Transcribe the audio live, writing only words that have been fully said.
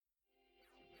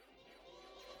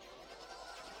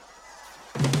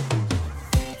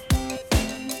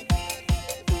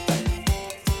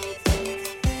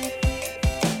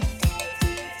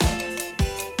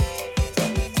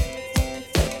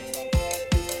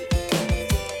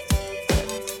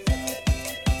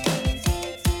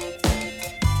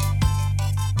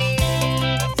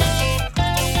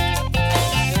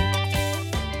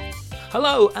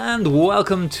Hello and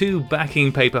welcome to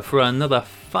Backing Paper for another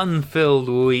fun-filled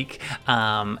week.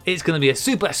 It's going to be a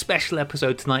super special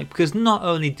episode tonight because not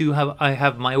only do I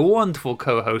have my wonderful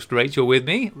co-host Rachel with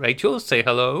me. Rachel, say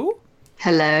hello.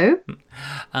 Hello.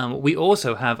 We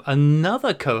also have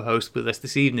another co-host with us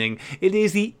this evening. It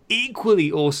is the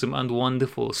equally awesome and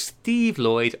wonderful Steve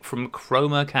Lloyd from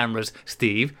Chroma Cameras.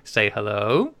 Steve, say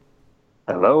hello.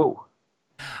 Hello.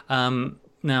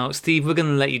 Now, Steve, we're going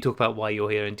to let you talk about why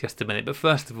you're here in just a minute. But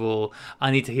first of all,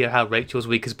 I need to hear how Rachel's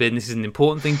week has been. This is an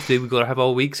important thing to do. We've got to have our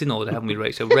weeks in order, haven't we,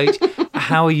 Rachel? Rach,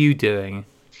 how are you doing?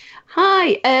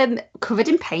 Hi. Covered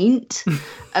in paint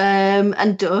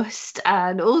and dust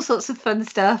and all sorts of fun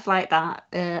stuff like that.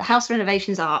 House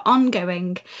renovations are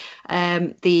ongoing.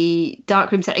 The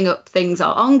darkroom setting up things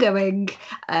are ongoing.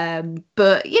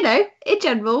 But, you know, in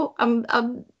general, I'm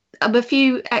a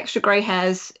few extra grey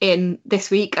hairs in this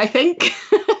week, I think.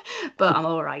 But I'm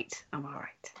all right.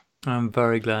 I'm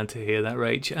very glad to hear that,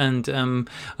 Rach. And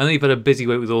I know you've had a busy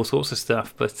week with all sorts of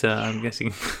stuff, but I'm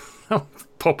guessing that'll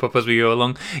pop up as we go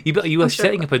along. You were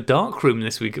setting up a darkroom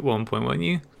this week at one point, weren't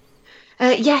you?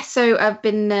 Yeah, so I've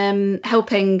been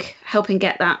helping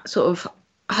get that sort of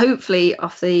hopefully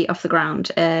off the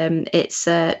ground. It's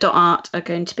Dot Art are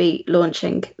going to be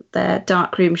launching their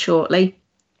darkroom shortly.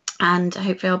 And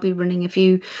hopefully I'll be running a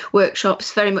few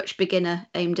workshops, very much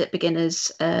aimed at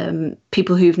beginners,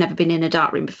 people who've never been in a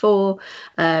darkroom before,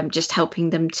 just helping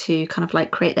them to kind of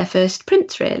like create their first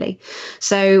prints, really.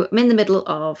 So I'm in the middle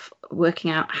of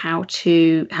working out how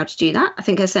to do that. I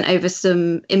think I sent over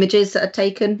some images that I've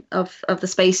taken of the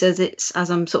space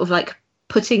as I'm sort of like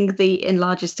putting the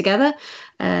enlargers together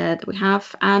that we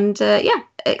have. And yeah,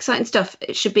 exciting stuff.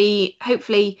 It should be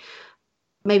hopefully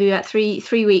maybe about three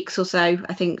weeks or so,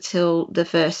 I think, till the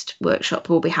first workshop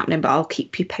will be happening, but I'll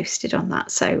keep you posted on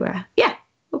that. So, yeah,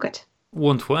 all good.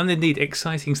 Wonderful, and indeed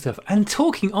exciting stuff. And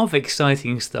talking of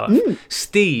exciting stuff,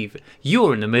 Steve,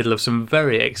 you're in the middle of some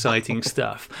very exciting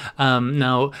stuff.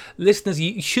 Now, listeners,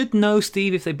 you should know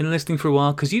Steve if they've been listening for a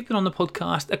while, because you've been on the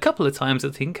podcast a couple of times, I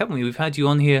think, haven't we? We've had you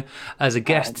on here as a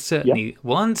guest, certainly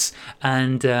once,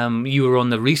 and you were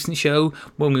on the recent show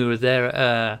when we were there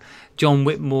at John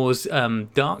Whitmore's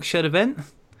Dark Shed event.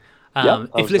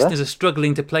 If listeners are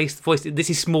struggling to place the voice, this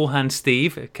is Small Hand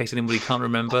Steve, in case anybody can't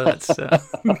remember. That's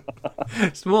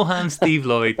Small Hand Steve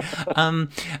Lloyd. And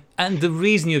the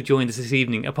reason you've joined us this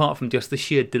evening, apart from just the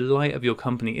sheer delight of your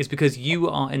company, is because you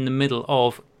are in the middle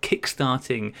of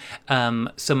kickstarting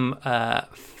some,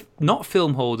 not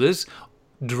film holders,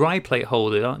 dry plate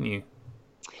holders, aren't you?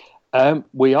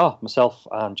 We are. Myself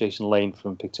and Jason Lane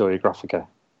from Pictoria Graphica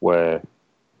were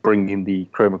bringing the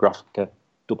Chroma Graphica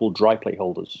double dry plate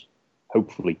holders,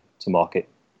 hopefully, to market.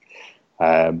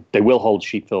 They will hold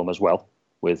sheet film as well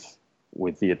with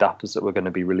the adapters that we're going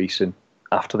to be releasing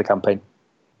after the campaign.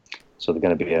 So they're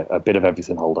going to be a bit of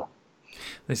everything holder.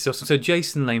 This is awesome. So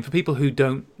Jason Lane, for people who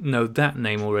don't know that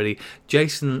name already,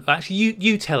 Jason, actually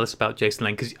you tell us about Jason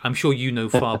Lane, because I'm sure you know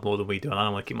far more than we do, and I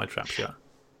don't want to keep my trap shut.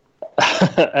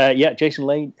 Yeah, Jason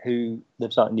Lane, who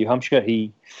lives out in New Hampshire,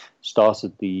 he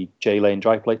started the J Lane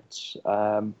dry plates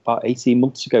about 18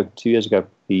 months ago, 2 years ago.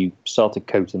 He started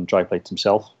coating dry plates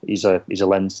himself. He's a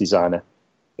lens designer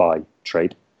by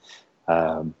trade,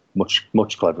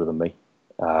 much cleverer than me.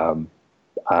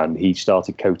 And he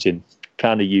started coating,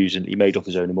 he made up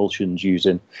his own emulsions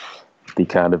using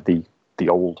the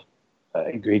old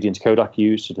ingredients Kodak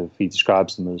used. He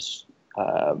describes them as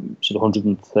sort of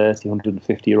 130,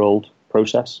 150-year-old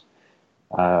process.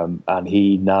 And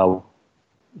he now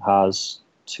has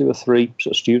 2 or 3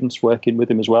 sort of students working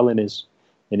with him as well in his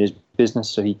business.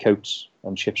 So he coats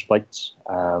and ships plates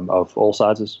of all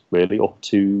sizes, really, up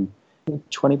to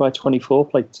 20 by 24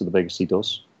 plates are the biggest he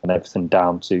does, and everything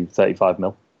down to 35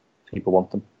 mil if people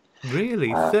want them.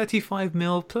 Really? 35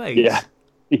 mil plates?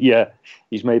 Yeah.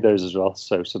 He's made those as well.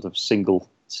 So sort of single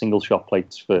shot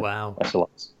plates for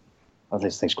SLRs. I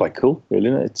think it's quite cool, really,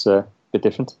 isn't it? It's a bit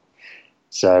different.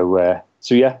 So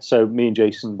me and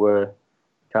Jason were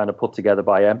kind of put together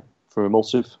by M from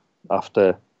Emulsive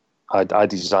after I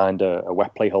designed a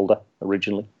wet plate holder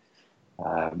originally,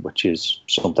 which is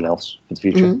something else for the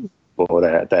future.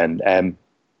 But then M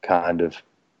kind of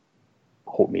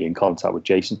put me in contact with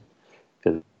Jason,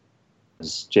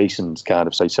 because Jason's kind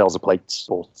of, so he sells the plates,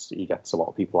 but he gets a lot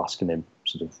of people asking him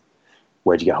sort of,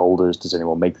 where do you get holders? Does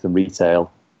anyone make them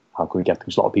retail? How can we get them?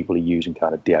 Because a lot of people are using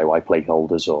kind of DIY plate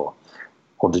holders or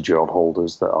 100-year-old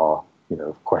holders that are,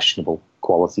 questionable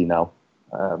quality now.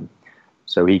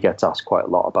 So he gets asked quite a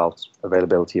lot about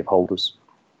availability of holders.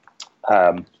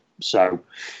 So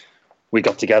we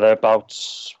got together about,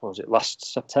 last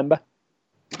September?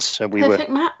 So we Perfect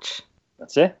match.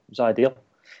 That's it. It was ideal.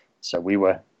 So we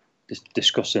were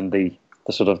discussing the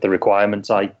sort of the requirements.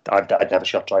 I'd never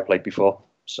shot dry plate before,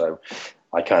 so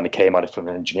I kind of came at it from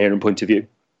an engineering point of view.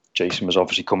 Jason was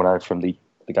obviously coming out from the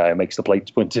guy who makes the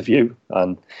plates point of view,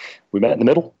 and we met in the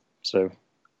middle. So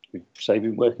we've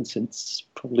been working since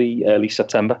probably early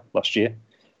September last year,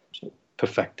 so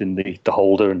perfecting the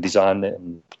holder and designing it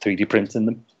and 3D printing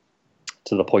them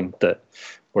to the point that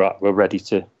we're ready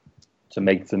to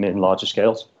make them in larger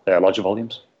scales, larger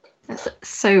volumes. That's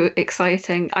so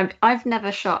exciting. I've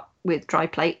never shot with dry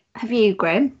plate. Have you,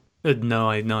 Graham? No,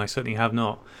 I certainly have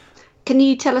not. Can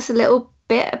you tell us a little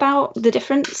bit about the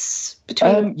difference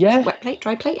between wet plate,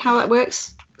 dry plate, how it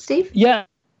works, Steve? Yeah.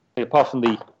 Apart from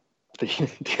the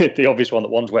obvious one that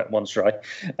one's wet, one's dry,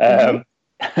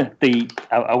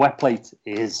 a wet plate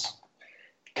is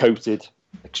coated,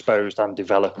 exposed, and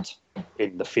developed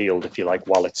in the field, if you like,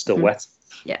 while it's still wet.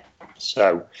 Yeah.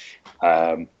 So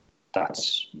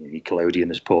that's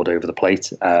collodion is poured over the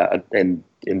plate. And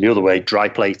in the other way, dry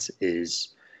plate is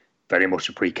very much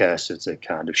a precursor to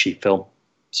kind of sheet film.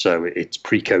 So it's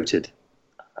pre-coated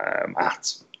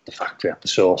at the factory, at the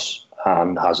source,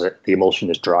 and the emulsion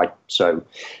is dry. So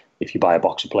if you buy a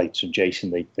box of plates from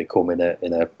Jason, they come in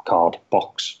a card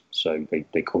box. So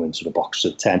they come in sort of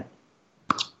boxes of 10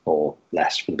 or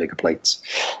less for the bigger plates.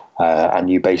 And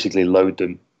you basically load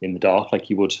them in the dark like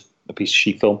you would a piece of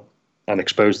sheet film and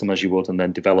expose them as you would, and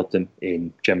then develop them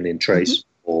generally in trays.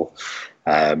 Or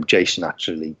Jason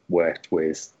actually worked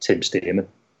with Tim Stearman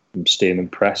from Stearman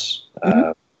Press.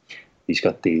 He's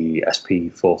got the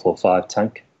SP445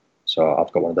 tank. So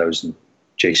I've got one of those, and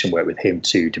Jason worked with him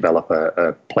to develop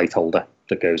a plate holder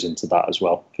that goes into that as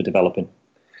well for developing.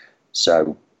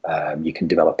 So you can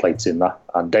develop plates in that,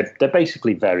 and they're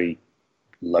basically very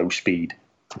low speed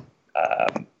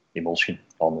emulsion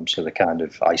on them. So they're kind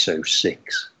of ISO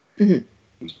 6.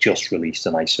 He's just released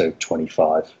an ISO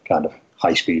 25 kind of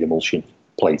high speed emulsion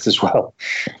plate as well.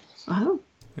 Oh,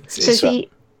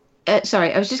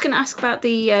 sorry, I was just going to ask about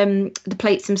the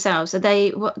plates themselves. Are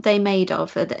they what they made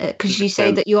of? Because you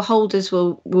say that your holders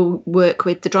will work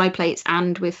with the dry plates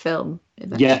and with film.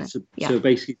 Eventually. So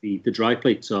basically the dry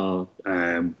plates are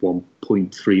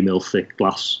 1.3 mil thick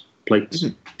glass plates.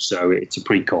 So it's a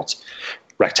pre-cut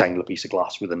rectangular piece of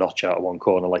glass with a notch out of one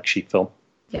corner like sheet film.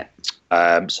 Yeah.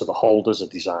 So the holders are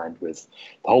designed the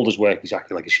holders work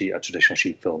exactly like a traditional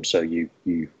sheet film. So you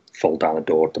fold down a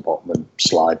door at the bottom and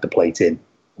slide the plate in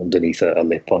underneath a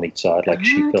lip on each side like a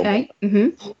sheet film.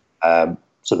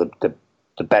 So the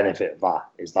benefit of that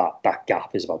is that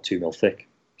gap is about 2 mil thick.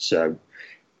 So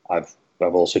I've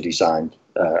also designed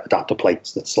adapter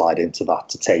plates that slide into that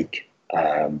to take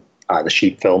either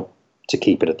sheet film to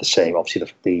keep it at the same.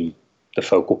 Obviously the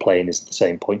focal plane is at the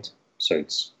same point, so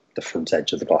it's the front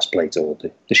edge of the glass plate or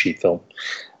the sheet film.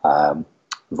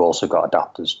 We've also got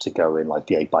adapters to go in like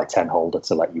the 8x10 holder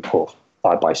to let you put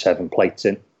 5x7 plates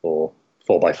in, or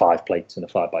 4x5 plates in a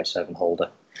 5x7 holder,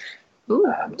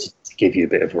 to give you a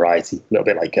bit of variety, a little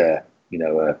bit like a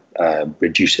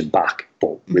reducing back,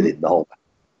 but within the holder.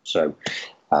 So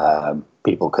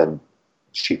people can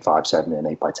shoot 5.7 in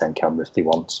an 8x10 camera if they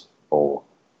want, or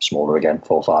smaller again,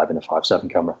 4.5 in a 5.7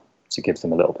 camera, to give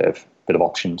them a little bit of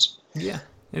options. Yeah.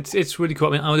 It's really cool.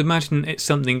 I mean, I would imagine it's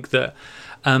something that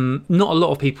not a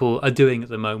lot of people are doing at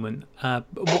the moment.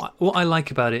 But what I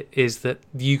like about it is that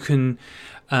you can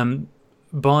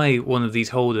buy one of these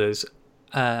holders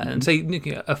and say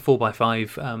a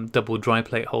 4x5 double dry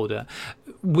plate holder.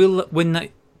 When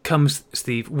that comes,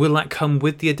 Steve, will that come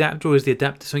with the adapter, or is the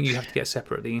adapter something you have to get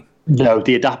separately? No,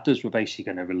 the adapters we're basically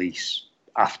going to release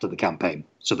after the campaign,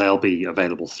 so they'll be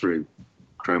available through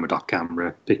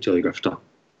Chroma.camera,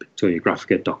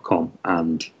 Pictographica.com,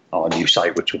 and our new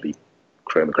site, which will be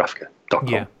chromographica.com.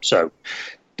 Yeah. So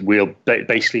we'll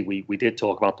basically we did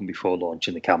talk about them before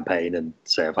launching the campaign, and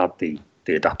say I've had the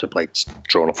adapter plates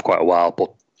drawn up for quite a while,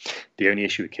 but the only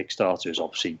issue with Kickstarter is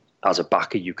obviously as a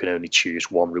backer you can only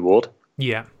choose one reward.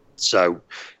 Yeah. So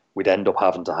we'd end up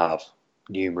having to have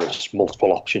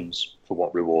multiple options for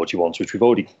what reward you want, which we've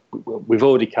already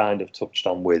kind of touched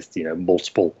on with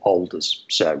multiple holders.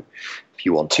 So if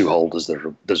you want 2 holders,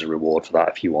 there's a reward for that.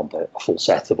 If you want a full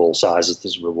set of all sizes,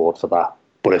 there's a reward for that.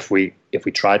 But if we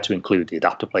tried to include the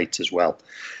adapter plates as well,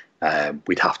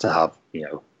 we'd have to have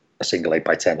a single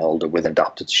 8x10 holder with an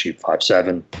adapter to shoot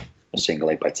 5.7, a single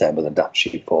 8x10 with an adapter to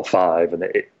shoot 4.5, and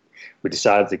we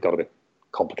decided it got a bit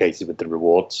complicated with the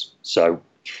rewards. So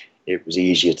it was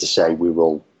easier to say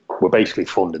we're basically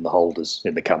funding the holders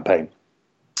in the campaign,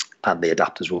 and the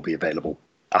adapters will be available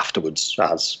afterwards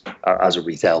as a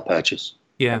retail purchase.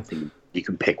 Yeah, you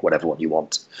can pick whatever one you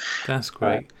want. That's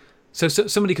great. So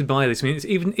somebody could buy this. I mean, it's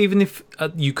even if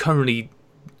you currently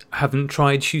haven't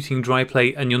tried shooting dry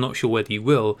plate and you're not sure whether you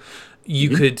will, you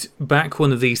could back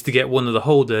one of these to get one of the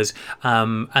holders,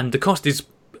 and the cost is,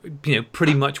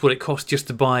 pretty much what it costs just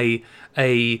to buy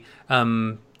a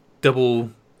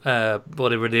double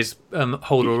whatever it is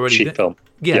holder already. Sheet film.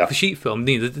 Yeah, for sheet film,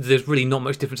 there's really not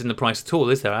much difference in the price at all,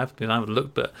 is there? I haven't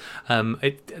looked, but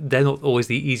they're not always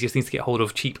the easiest things to get hold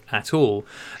of cheap at all.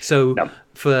 So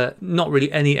for not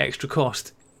really any extra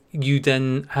cost, you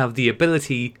then have the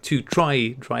ability to try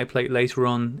dry plate later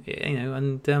on,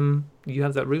 and you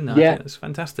have that room now. Yeah, it's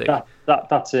fantastic.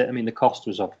 That's it. I mean, the cost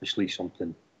was obviously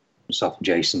something myself and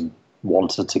Jason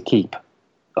wanted to keep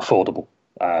affordable.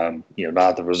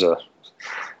 Neither was a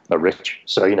rich,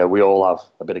 so we all have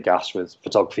a bit of gas with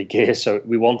photography gear, so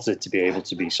we wanted it to be able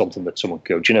to be something that someone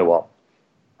could go, do you know what,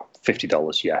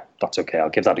 $50, yeah, that's okay, I'll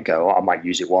give that a go. I might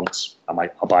use it once,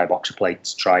 I'll buy a box of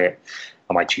plates, try it,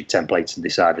 I might shoot 10 plates and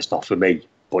decide it's not for me.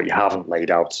 But you haven't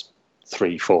laid out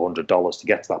 $300-400 to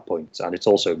get to that point, and it's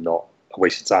also not a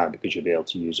waste of time because you'll be able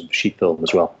to use them for sheet film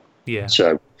as well. Yeah.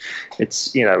 So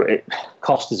it's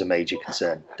cost is a major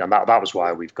concern, and that was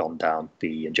why we've gone down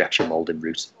the injection molding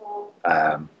route.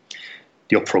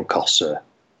 The upfront costs are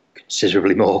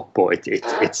considerably more, but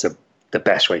it's the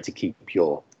best way to keep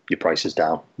your prices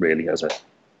down, really, as a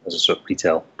sort of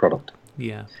retail product.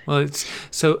 Yeah, well, it's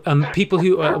so people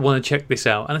who want to check this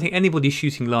out, and I think anybody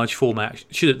shooting large format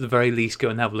should at the very least go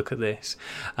and have a look at this.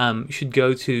 Should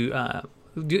go to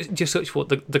just search for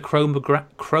the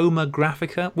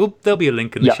Chromographica. Well, there'll be a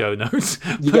link in the show notes.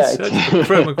 Search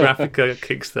Chromographica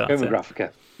Kickstarter.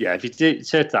 Chromographica. Yeah, if you did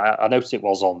search that, I noticed it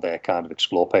was on their kind of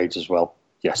explore page as well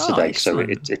yesterday. So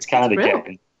it's kind of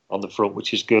getting on the front,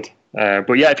 which is good.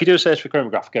 But yeah, if you do a search for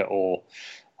Chromographica, or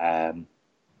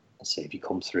let's see, if you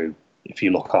come through, if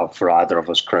you look out for either of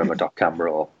us,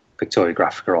 Chroma.camera or Victoria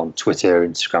Graphica on Twitter,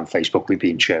 Instagram, Facebook, we've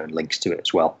been sharing links to it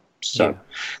as well. So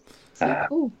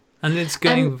cool. And it's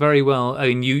going very well.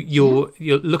 I mean, you're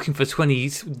looking for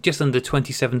just under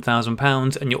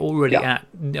 £27,000, and you're already at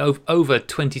over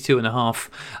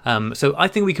 22.5. So I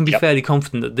think we can be fairly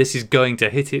confident that this is going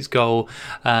to hit its goal,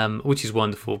 which is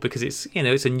wonderful because it's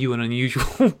it's a new and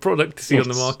unusual product to see on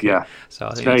the market. Yeah, so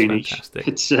I think very it's fantastic.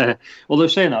 Niche. It's although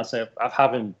saying that, I've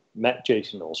having met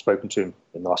Jason or spoken to him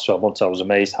in the last 12 months, I was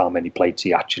amazed how many plates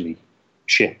he actually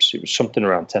ships. It was something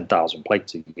around 10,000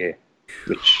 plates a year,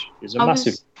 which is a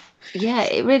massive. Yeah,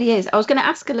 it really is. I was going to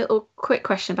ask a little quick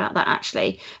question about that,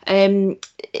 actually.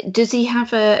 Does he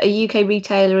have a UK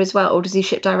retailer as well, or does he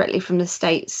ship directly from the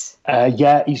States?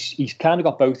 Yeah, he's kind of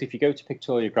got both. If you go to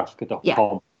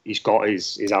pictoriagraphica.com, he's got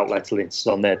his outlet links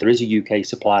on there. There is a UK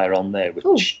supplier on there,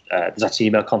 which there's actually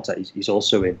email contact. He's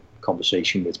also in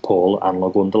conversation with Paul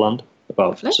Analog Wonderland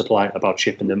about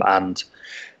shipping them. And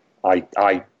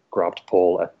I grabbed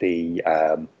Paul at the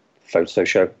photo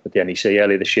show at the NEC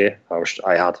earlier this year.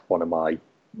 I had one of my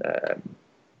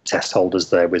test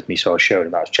holders there with me, so I was showing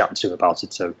him, I was chatting to him about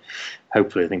it. So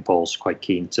hopefully, I think Paul's quite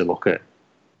keen to look at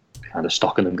kind of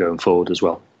stocking them going forward as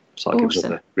well. So that gives us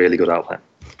a really good outlet.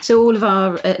 So all of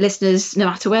our listeners, no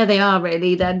matter where they are,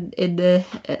 really, then in the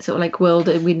sort of like world,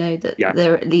 we know that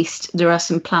there are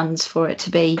some plans for it to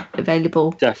be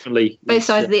available. Definitely, both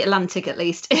sides of the Atlantic, at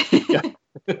least.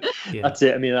 That's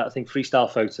it. I mean, I think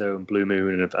Freestyle Photo and Blue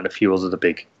Moon and a few other the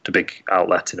big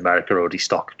outlets in America already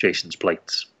stock Jason's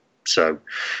plates. So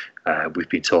we've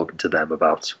been talking to them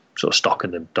about sort of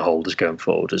stocking the holders going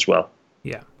forward as well.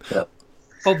 Yeah.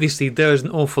 Obviously, there is an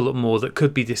awful lot more that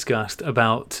could be discussed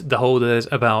about the holders,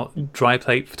 about dry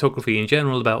plate photography in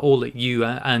general, about all that you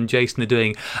and Jason are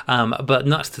doing. But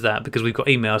nuts to that, because we've got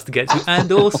emails to get to.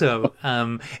 And also,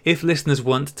 if listeners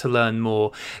want to learn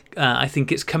more, I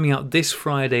think it's coming out this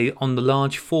Friday on the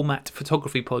Large Format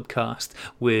Photography podcast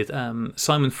with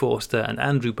Simon Forster and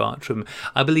Andrew Bartram.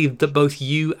 I believe that both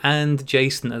you and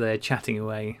Jason are there chatting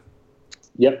away.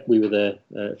 Yep, we were there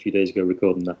a few days ago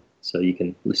recording that, so you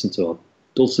can listen to our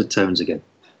dulcet tones again.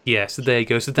 Yeah, so there you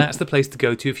go. So that's the place to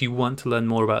go to if you want to learn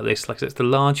more about this. Like I said, it's the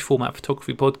Large Format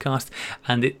Photography podcast,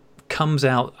 and it comes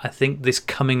out, I think, this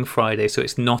coming Friday, so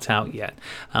it's not out yet.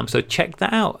 So check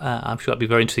that out. I'm sure that'd be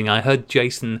very interesting. I heard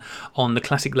Jason on the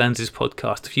Classic Lenses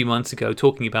podcast a few months ago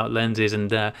talking about lenses, and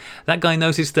that guy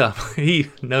knows his stuff. He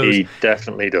knows. He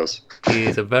definitely does. He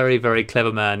is a very, very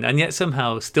clever man, and yet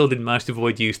somehow still didn't manage to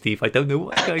avoid you, Steve. I don't know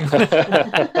what's going on.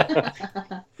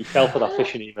 He fell for that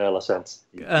phishing email I sent.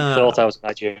 He thought I was a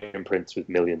Nigerian prince with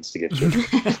millions to give to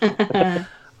him.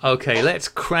 Okay, let's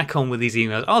crack on with these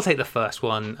emails. I'll take the first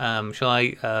one. Shall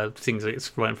I? Things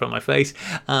it's right in front of my face.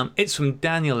 It's from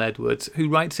Daniel Edwards, who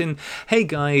writes in, "Hey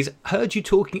guys, heard you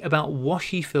talking about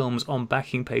washi films on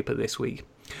backing paper this week.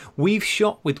 we've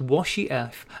shot with Washi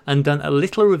F and done a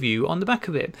little review on the back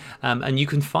of it. And you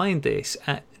can find this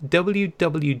at www.filtr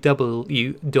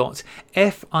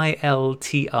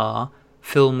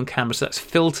film cameras, so that's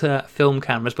filter film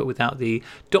cameras but without the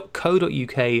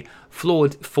 .co.uk/blogs,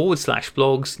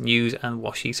 news and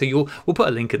Washi. So we'll put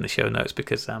a link in the show notes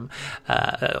because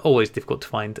always difficult to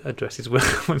find addresses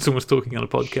when someone's talking on a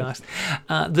podcast.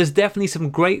 There's definitely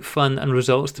some great fun and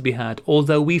results to be had,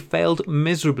 although we failed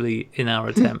miserably in our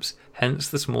attempts, hence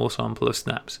the small sample of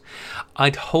snaps.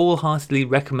 I'd wholeheartedly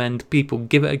recommend people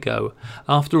give it a go.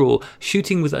 After all,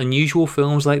 shooting with unusual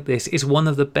films like this is one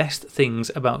of the best things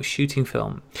about shooting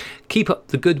film. Keep up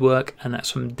the good work, and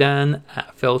that's from Dan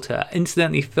at Filter.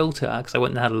 Incidentally, Filter, because I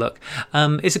went and had a look,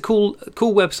 it's a cool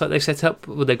website they've set up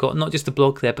where they've got not just a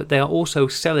blog there, but they are also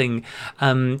selling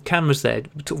cameras there,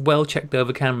 well checked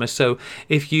over cameras. So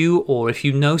if you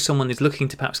know someone is looking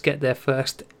to perhaps get their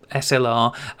first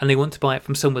SLR and they want to buy it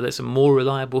from somewhere that's a more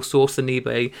reliable source than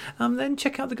eBay, then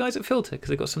check out the guys at Filter because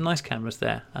they've got some nice cameras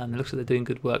there and it looks like they're doing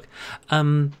good work.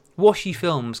 Washi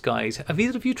Films, guys, have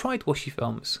either of you tried Washi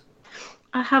Films?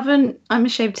 I haven't. I'm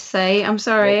ashamed to say. I'm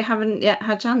sorry. I haven't yet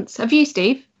had a chance. Have you,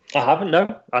 Steve? I haven't,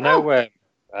 no. I know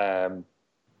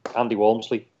Andy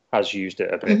Walmsley has used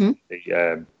it a bit. Mm-hmm.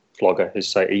 The vlogger.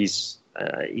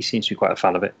 He seems to be quite a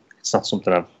fan of it. It's not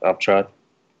something I've tried.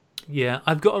 Yeah,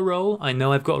 I've got a roll. I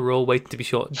know I've got a roll waiting to be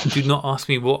shot. Do not ask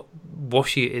me what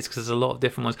Washi it is because there's a lot of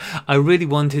different ones. I really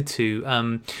wanted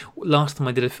to. Last time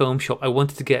I did a film shop, I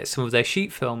wanted to get some of their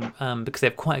sheet film because they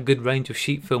have quite a good range of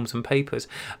sheet films and papers.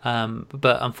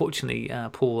 But unfortunately,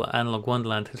 Paul at Analog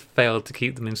Wonderland has failed to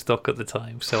keep them in stock at the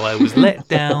time, so I was let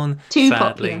down.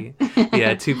 Sadly,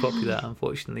 yeah, too popular,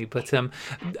 unfortunately. But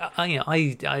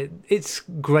it's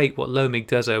great what Lomig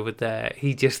does over there.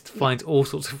 He just finds all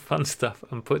sorts of fun stuff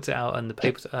and puts it out on the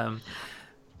papers.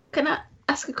 Can I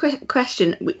ask a quick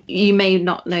question? You may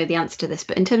not know the answer to this,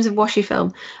 but in terms of Washi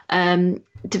film,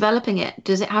 developing it,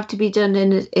 does it have to be done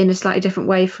in a slightly different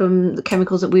way from the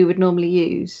chemicals that we would normally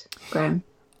use, Graham?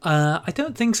 I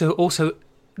don't think so. Also,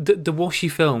 the Washi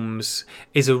Films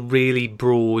is a really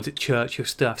broad church of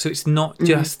stuff, so it's not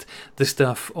just the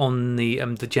stuff on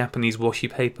the Japanese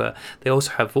washi paper. They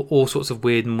also have all sorts of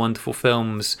weird and wonderful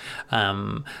films,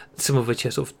 some of which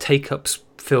are sort of take-ups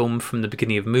film from the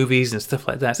beginning of movies and stuff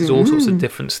like that. So there's all sorts of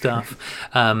different stuff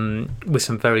with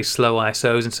some very slow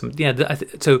ISOs and some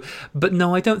but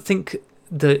no, I don't think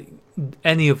that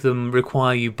any of them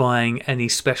require you buying any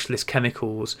specialist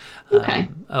chemicals. Okay.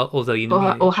 Although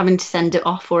or having to send it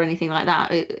off or anything like that.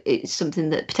 It's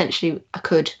something that potentially I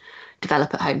could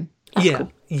develop at home. That's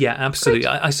cool. Yeah, absolutely.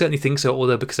 I certainly think so.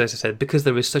 Although, because as I said, because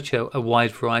there is such a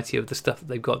wide variety of the stuff that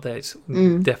they've got there, it's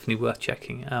definitely worth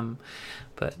checking.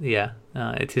 But yeah,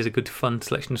 it is a good fun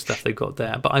selection of stuff they've got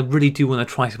there. But I really do want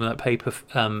to try some of that paper,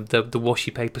 the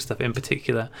washi paper stuff in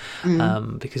particular,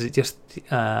 because it just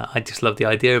I just love the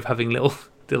idea of having little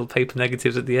paper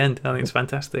negatives at the end. I think it's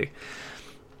fantastic.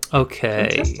 Okay,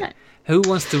 fantastic. Who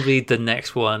wants to read the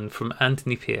next one from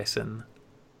Anthony Pearson?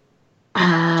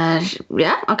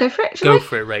 Yeah, I'll go for it. Go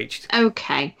for it, Rach.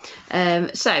 Okay.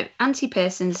 So Auntie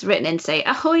Pearson's written in to say,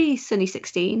 "Ahoy, Sunny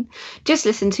 16. Just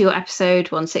listened to your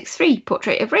episode 163,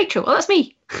 Portrait of Rachel." Well, that's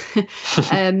me.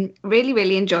 Really,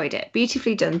 really enjoyed it.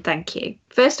 Beautifully done. Thank you.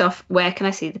 First off, where can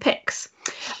I see the pics?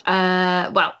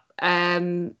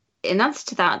 In answer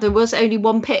to that, there was only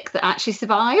one pic that actually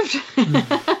survived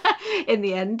in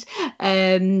the end,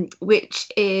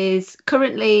 which is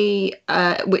currently,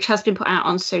 which has been put out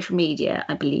on social media,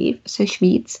 I believe, social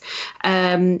medias.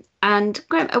 And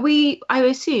Graham, I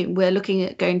assume we're looking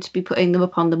at going to be putting them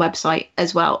up on the website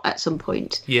as well at some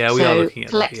point. Yeah, we are looking at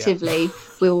collectively,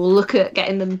 we will look at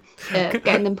getting them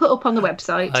put up on the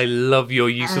website. I love your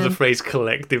use of the phrase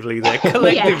collectively there.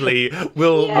 Collectively,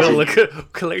 we'll look at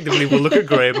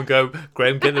Graham and go,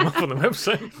 Graham, get them up on the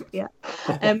website. Yeah.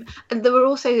 And there were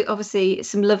also obviously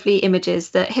some lovely images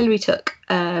that Hilary took,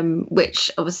 which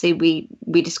obviously we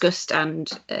discussed,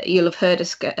 and you'll have heard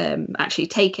us actually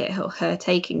take it, or her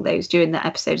taking those during that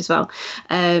episode as well.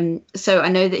 So I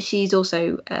know that she's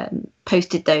also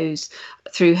posted those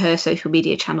through her social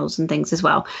media channels and things as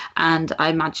well. And I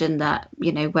imagine that,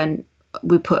 when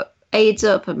we put Aids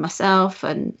up and myself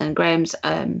and Graham's,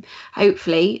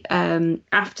 hopefully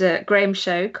after Graham's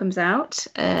show comes out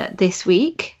this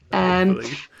week,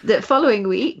 the following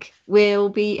week we'll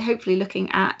be hopefully looking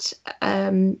at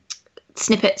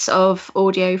snippets of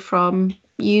audio from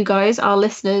you guys, our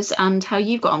listeners, and how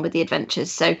you've got on with the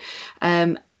adventures. So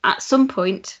at some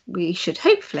point we should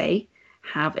hopefully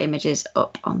have images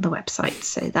up on the website.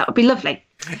 So that would be lovely.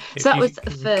 So that was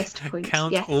the first point.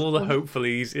 Count all the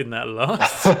hopefullys in that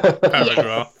last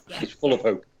paragraph. Yes. It's full of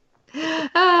hope.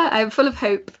 I'm full of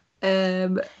hope.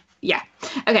 Yeah.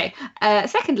 Okay.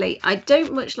 Secondly, I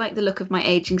don't much like the look of my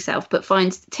aging self, but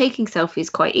find taking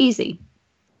selfies quite easy,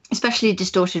 especially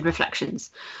distorted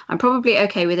reflections. I'm probably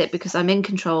okay with it because I'm in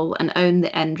control and own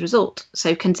the end result,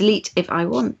 so can delete if I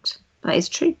want. That is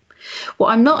true. What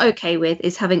I'm not okay with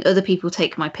is having other people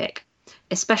take my pic,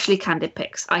 especially candid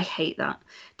pics. I hate that.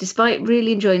 Despite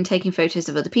really enjoying taking photos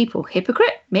of other people.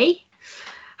 Hypocrite, me?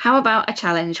 How about a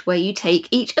challenge where you take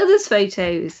each other's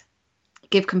photos?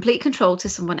 Give complete control to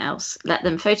someone else. Let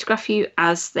them photograph you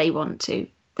as they want to.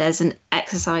 There's an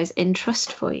exercise in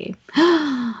trust for you.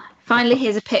 Finally,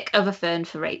 here's a pic of a fern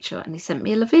for Rachel, and he sent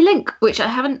me a lovely link, which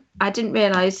I didn't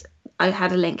realise I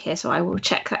had a link here, so I will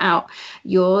check that out.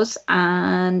 Yours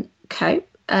and co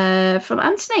from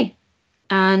Anthony.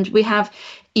 And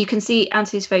you can see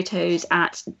Anthony's photos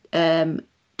at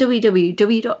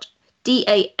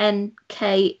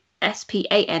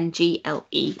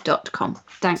www.dankspangle.com.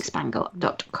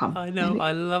 Dankspangle.com. I know,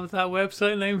 I love that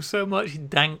website name so much.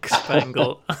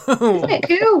 Dankspangle. Isn't it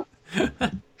cool?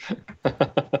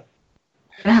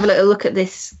 And have a little look at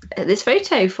this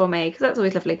photo for me, because that's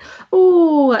always lovely.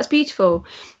 Oh, that's beautiful.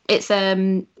 It's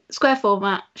square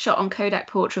format, shot on Kodak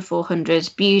Portra 400.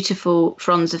 Beautiful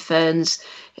fronds of ferns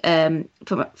from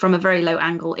a very low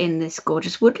angle in this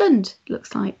gorgeous woodland.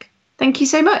 Looks like. Thank you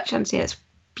so much, Anthony. That's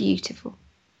beautiful.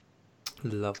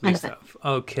 Lovely stuff.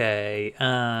 Okay,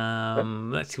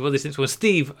 let's see what this next one.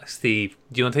 Steve, do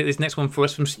you want to take this next one for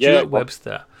us from Stuart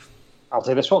Webster? I'll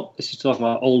take this one. This is talking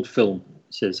about old film.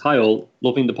 It says, "Hi all,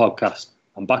 loving the podcast.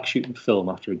 I'm back shooting film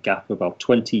after a gap of about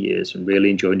 20 years and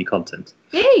really enjoying your content."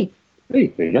 Yay! Hey,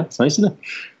 there you go. It's nice, isn't it?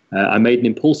 I made an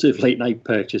impulsive late-night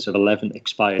purchase of 11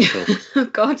 expired films. Oh,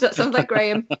 God, that sounds like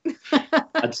Graham.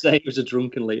 I'd say it was a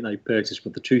drunken late-night purchase,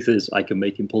 but the truth is I can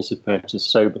make impulsive purchases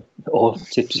sober or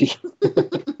tipsy.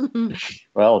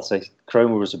 Well, I'd say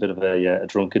Chroma was a bit of a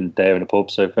drunken day in a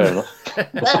pub, so fair enough.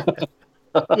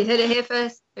 You heard it here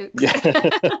first. Yeah.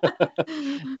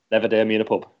 Never dare me in a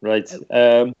pub. Right.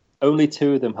 Only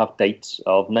two of them have dates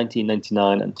of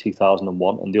 1999 and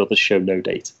 2001, and the others show no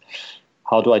date.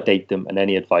 How do I date them, and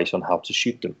any advice on how to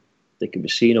shoot them? They can be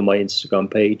seen on my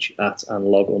Instagram page at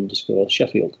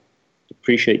analog_Sheffield.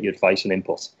 Appreciate your advice and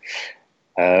input.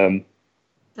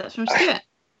 That's from Stuart.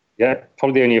 Yeah,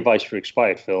 probably the only advice for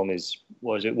expired film is,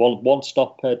 one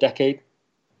stop per decade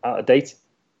out of date,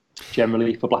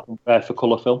 generally for for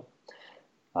colour film,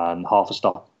 and half a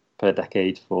stop per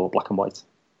decade for black and white.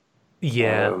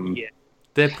 Yeah,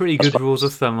 they're pretty good rules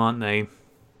of thumb, aren't they?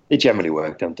 They generally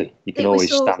work, don't they? You can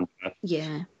always stand develop.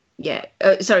 Yeah.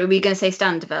 Sorry, were you going to say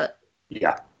stand develop?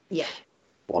 Yeah. Yeah.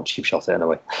 Once you've shot it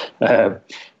anyway. I'm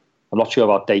not sure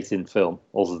about dating film,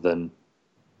 other than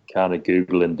kind of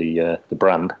Googling the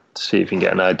brand to see if you can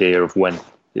get an idea of when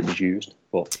it was used.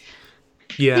 But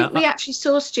yeah, I think we actually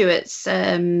saw Stuart's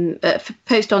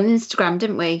post on Instagram,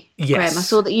 didn't we? Yes. Graham, I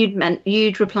saw that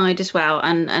you'd replied as well,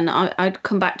 and I'd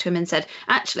come back to him and said,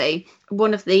 actually,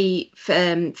 one of the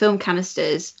film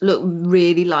canisters looked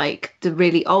really like the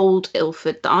really old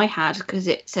Ilford that I had, because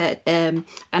it said, and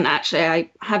actually I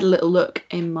had a little look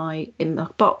in the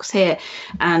box here,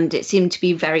 and it seemed to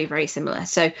be very, very similar.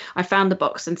 So I found the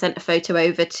box and sent a photo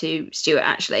over to Stuart.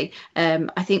 Actually,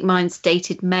 I think mine's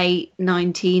dated May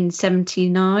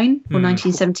 1979 or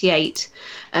 1978.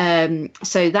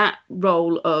 So that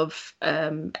roll of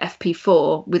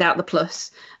FP4 without the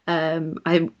plus,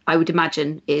 I would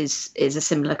imagine is a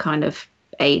similar kind of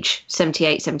age,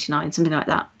 78, 79, something like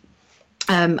that.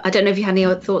 I don't know if you had any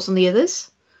other thoughts on the others.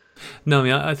 No, I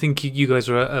mean, I think you guys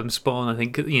are spot on. I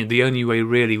think the only way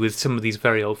really with some of these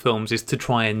very old films is to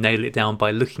try and nail it down by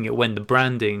looking at when the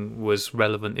branding was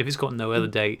relevant. If it's got no other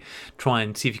date, try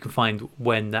and see if you can find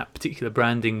when that particular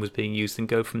branding was being used and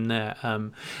go from there.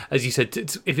 As you said,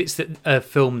 if it's a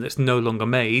film that's no longer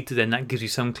made, then that gives you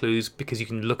some clues, because you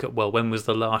can look at, well, when was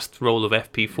the last roll of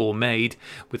FP4 made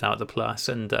without the plus?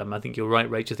 And I think you're right,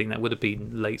 Rach. I think that would have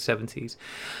been late 70s.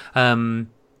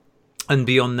 And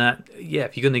beyond that, yeah,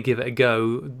 if you're going to give it a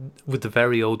go with the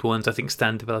very old ones, I think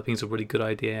stand developing is a really good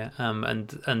idea.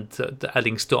 And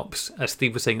adding stops, as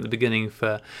Steve was saying at the beginning,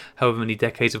 for however many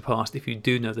decades have passed, if you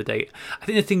do know the date. I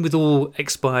think the thing with all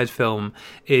expired film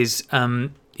is,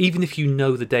 even if you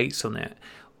know the dates on it,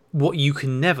 what you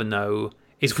can never know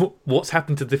is what's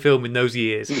happened to the film in those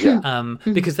years. Yeah.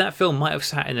 Because that film might have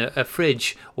sat in a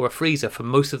fridge or a freezer for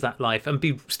most of that life and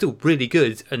be still really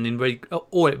good,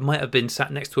 or it might have been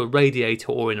sat next to a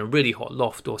radiator or in a really hot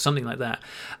loft or something like that.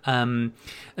 And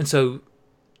so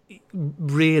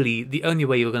really the only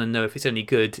way you're going to know if it's any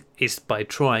good is by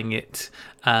trying it.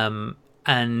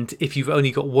 And if you've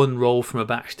only got one roll from a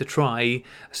batch to try,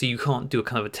 so you can't do a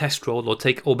kind of a test roll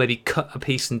or maybe cut a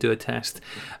piece and do a test,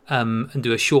 and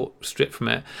do a short strip from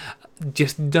it,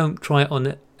 just don't try it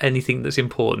on anything that's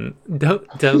important. Don't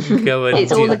go and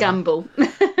it's all a gamble.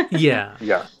 Yeah.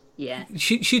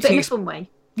 Shooting but in a fun way.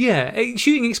 Yeah,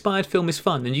 shooting expired film is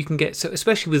fun, and you can get, so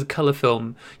especially with colour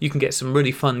film, you can get some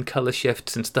really fun colour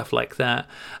shifts and stuff like that.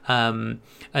 But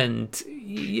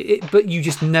you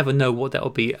just never know what that will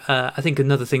be. I think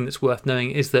another thing that's worth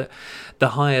knowing is that the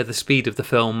higher the speed of the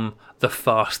film, the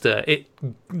faster it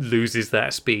loses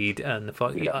that speed. And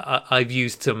I've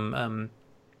used some.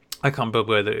 I can't remember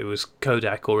whether it was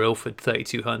Kodak or Ilford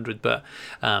 3200, but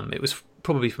it was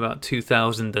probably from about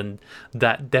 2000, and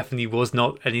that definitely was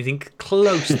not anything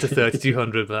close to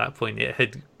 3200 by that point. It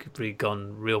had really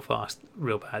gone real fast,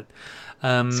 real bad.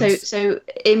 So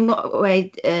in what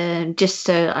way, just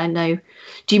so I know,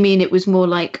 do you mean it was more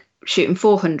like shooting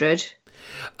 400?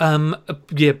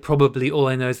 Yeah, probably. All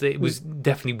I know is that it was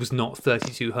definitely was not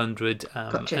 3200.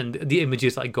 Gotcha. And the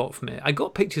images I got from it, I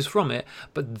got pictures from it,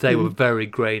 but they were very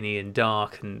grainy and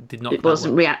dark and did not. It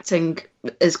wasn't reacting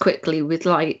as quickly with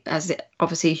light as it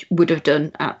obviously would have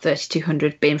done at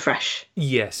 3200 being fresh.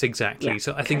 Yes, exactly. Yeah,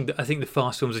 so I think the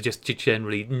fast films are just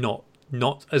generally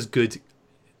not as good.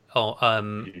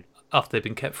 After they've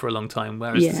been kept for a long time,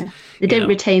 whereas they don't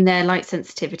retain their light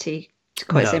sensitivity to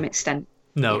quite the same extent.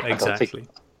 No, exactly.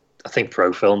 I think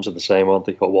pro films are the same, aren't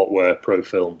they? Or what were pro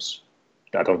films?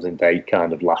 I don't think they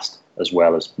kind of last as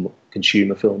well as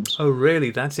consumer films. Oh,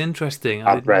 really? That's interesting.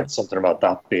 I've read something about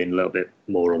that being a little bit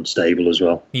more unstable as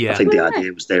well. Yeah. I think the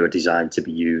idea was they were designed to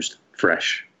be used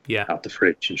fresh out the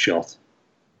fridge and shot.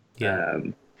 Yeah.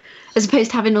 As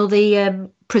opposed to having all the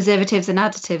preservatives and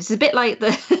additives. It's a bit like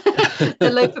the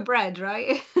loaf of bread,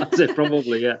 right? That's it,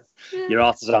 probably, yeah. Your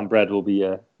artisan bread will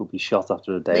be shot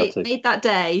after a day or two. Made that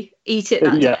day, eat it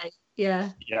that day.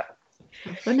 Yeah.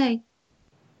 Funny.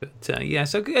 But so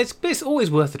it's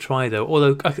always worth a try though.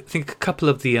 Although I think a couple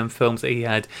of the films that he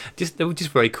had, they were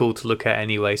just very cool to look at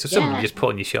anyway. So some of them just put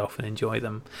on your shelf and enjoy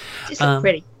them. Just look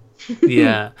pretty.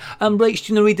 Yeah. Rach, do you want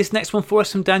to read this next one for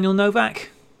us from Daniel Novak?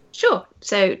 Sure.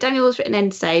 So Daniel has written in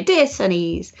to say, "Dear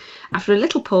Sunnies, after a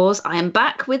little pause, I am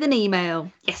back with an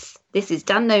email. Yes, this is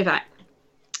Dan Novak,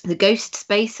 the ghost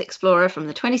space explorer from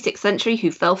the 26th century who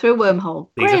fell through a wormhole.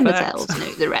 Graham Mattels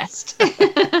know the rest."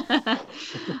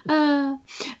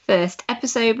 First,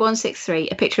 episode 163,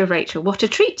 a picture of Rachel. What a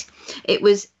treat. It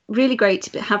was really great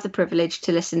to have the privilege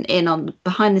to listen in on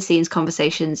behind-the-scenes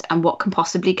conversations and what can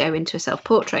possibly go into a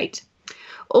self-portrait.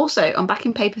 Also, on Back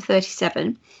in Paper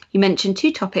 37, you mentioned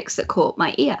two topics that caught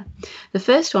my ear. The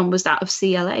first one was that of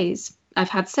CLAs. I've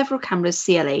had several cameras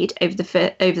CLA'd over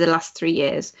the last 3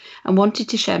 years and wanted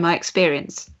to share my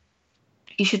experience.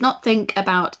 You should not think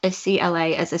about a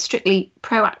CLA as a strictly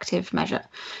proactive measure.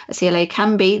 A CLA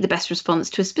can be the best response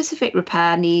to a specific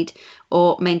repair need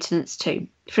or maintenance too.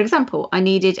 For example, I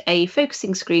needed a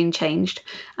focusing screen changed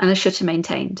and a shutter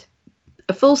maintained.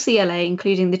 A full CLA,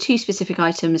 including the two specific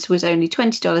items, was only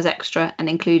 $20 extra and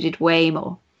included way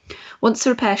more. Once the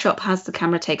repair shop has the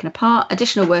camera taken apart,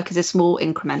 additional work is a small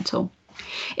incremental.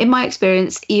 In my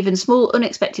experience, even small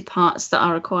unexpected parts that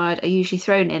are required are usually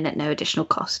thrown in at no additional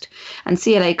cost, and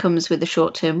CLA comes with a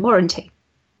short-term warranty.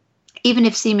 Even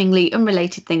if seemingly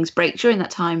unrelated things break during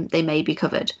that time, they may be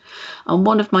covered. On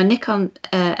one of my Nikon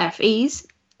FEs,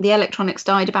 the electronics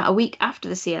died about a week after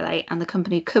the CLA, and the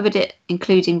company covered it,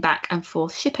 including back and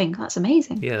forth shipping. That's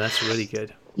amazing. Yeah, that's really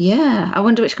good. Yeah, I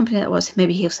wonder which company that was.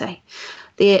 Maybe he'll say.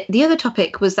 The other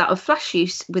topic was that of flash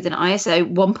use with an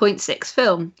ISO 1.6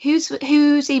 film.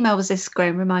 Whose email was this,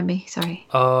 Graham? Remind me. Sorry.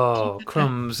 Oh,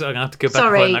 crumbs. I'm going to have to go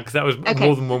back right now because that was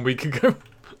more than 1 week ago.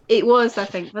 It was, I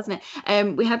think, wasn't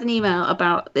it? We had an email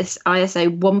about this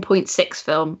ISO 1.6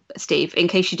 film, Steve, in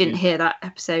case you didn't hear that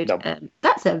episode. Nope.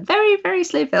 That's a very, very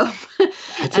slow film.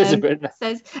 It is a bit.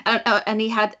 And he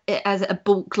had it as a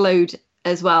bulk load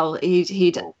as well.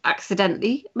 He'd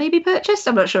accidentally maybe purchased.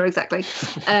 I'm not sure exactly.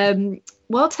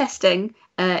 While testing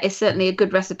is certainly a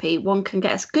good recipe, one can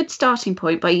get a good starting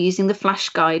point by using the flash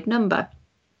guide number.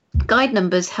 Guide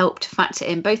numbers help to factor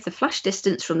in both the flash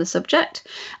distance from the subject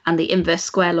and the inverse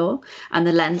square law and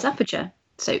the lens aperture.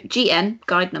 So GN,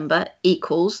 guide number,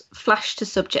 equals flash to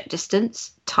subject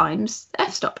distance times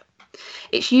f-stop.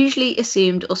 It's usually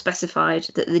assumed or specified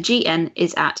that the GN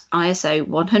is at ISO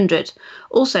 100.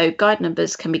 Also, guide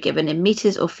numbers can be given in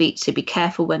meters or feet, so be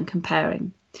careful when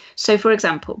comparing. So, for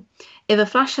example, if a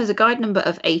flash has a guide number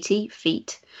of 80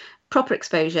 feet, proper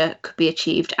exposure could be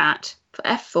achieved at, for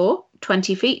f4,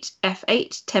 20 feet,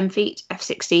 f8, 10 feet,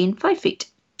 f16, 5 feet.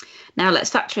 Now let's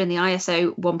factor in the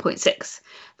ISO 1.6.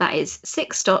 That is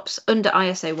 6 stops under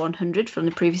ISO 100 from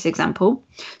the previous example.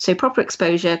 So proper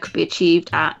exposure could be achieved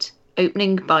at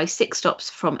opening by 6 stops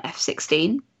from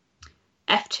f16,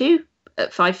 f2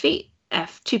 at 5 feet,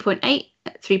 f2.8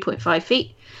 at 3.5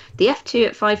 feet. The f2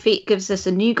 at 5 feet gives us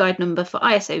a new guide number for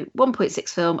ISO 1.6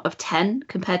 film of 10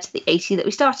 compared to the 80 that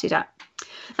we started at.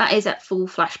 That is at full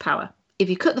flash power. If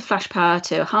you cut the flash power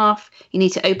to half, you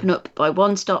need to open up by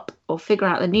 1 stop or figure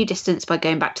out the new distance by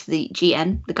going back to the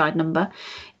GN, the guide number,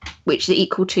 which is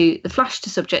equal to the flash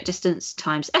to subject distance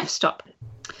times f-stop.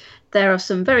 There are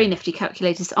some very nifty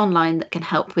calculators online that can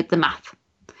help with the math.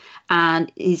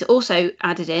 And he's also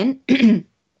added in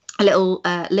a little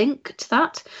link to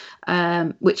that,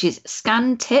 which is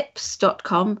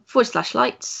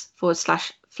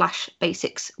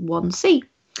scantips.com/lights/flashbasics1c.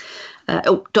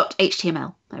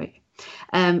 .html. There we go.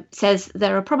 Says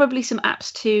there are probably some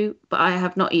apps too, but I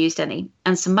have not used any,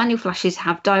 and some manual flashes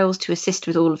have dials to assist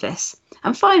with all of this.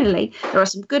 And finally, there are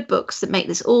some good books that make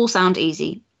this all sound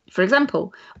easy. For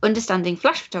example, Understanding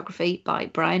Flash Photography by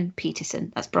Brian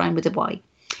Peterson. That's Brian with a Y.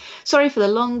 Sorry for the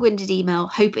long-winded email.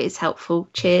 Hope it is helpful.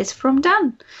 Cheers from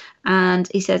Dan. And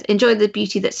he says, enjoy the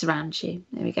beauty that surrounds you.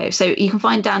 There we go. So you can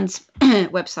find Dan's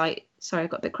website. Sorry, I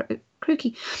got a bit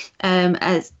croaky.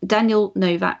 As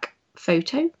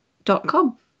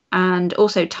danielnovakphoto.com and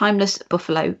also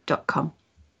timelessbuffalo.com.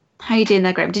 How are you doing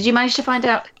there, Graham? Did you manage to find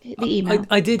out the email?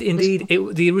 I did indeed.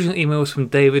 The original email was from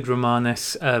David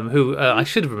Romanes, who I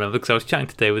should have remembered because I was chatting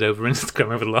to David over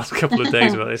Instagram over the last couple of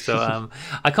days about this. So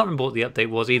I can't remember what the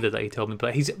update was either that he told me,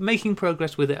 but he's making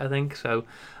progress with it, I think. So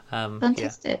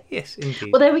fantastic. Yeah. Yes,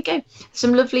 indeed. Well, there we go.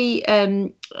 Some lovely,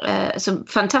 some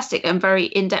fantastic and very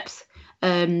in-depth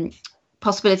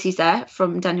possibilities there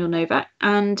from Daniel Novak.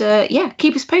 And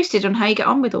keep us posted on how you get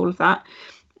on with all of that.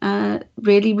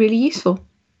 Really, really useful.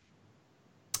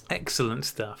 Excellent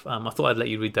stuff. I thought I'd let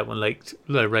you read that one late,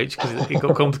 Rach, because it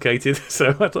got complicated. So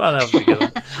I thought I'd have to get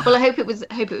on. Well, I hope it was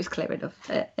clear enough,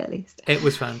 at least. It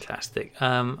was fantastic.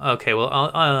 Okay, well,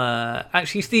 I'll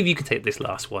actually, Steve, you can take this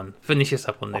last one. Finish us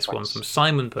up on this one from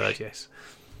Simon Burgess.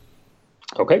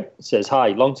 Okay, it says, hi,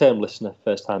 long-term listener,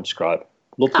 first-time scribe.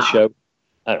 Love the show.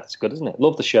 Oh, that's good, isn't it?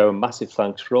 Love the show and massive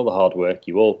thanks for all the hard work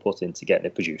you all put into getting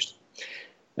it produced.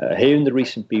 Hearing the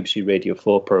recent BBC Radio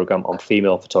 4 programme on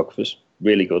female photographers,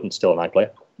 really good and still an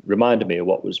iPlayer, reminded me of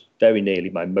what was very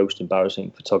nearly my most embarrassing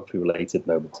photography-related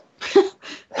moment.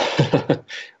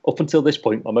 Up until this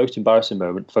point, my most embarrassing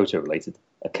moment, photo-related,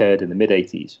 occurred in the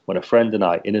mid-80s when a friend and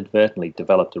I inadvertently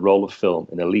developed a roll of film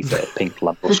in a litre of pink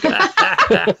Lambrusco.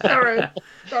 Sorry.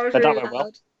 That was really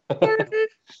loud.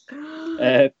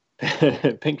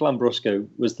 Pink Lambrusco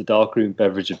was the darkroom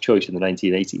beverage of choice in the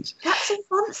 1980s. That's so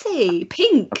fancy.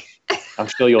 Pink. I'm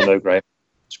sure you'll know, Graham.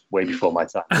 It's way before my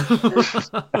time.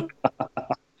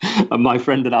 And my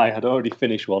friend and I had already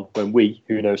finished one when we,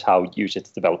 who knows how, used it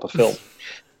to develop a film.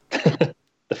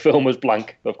 The film was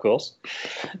blank, of course.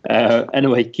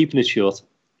 Anyway, keeping it short,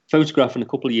 photographing a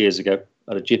couple of years ago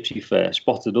at a gypsy fair,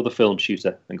 spotted another film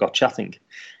shooter and got chatting.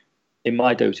 In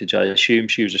my dotage, I assumed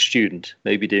she was a student,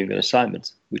 maybe doing an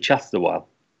assignment. We chatted a while.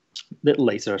 A little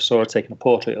later, I saw her taking a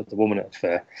portrait of the woman at the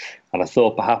fair, and I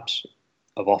thought perhaps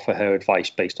of offer her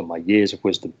advice based on my years of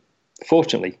wisdom.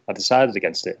 Fortunately, I decided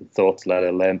against it and thought to let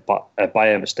her learn by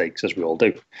her mistakes, as we all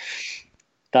do.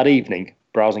 That evening,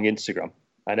 browsing Instagram,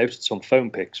 I noted some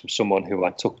phone pics from someone who I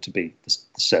took to be the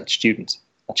said student.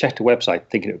 I checked her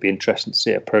website, thinking it would be interesting to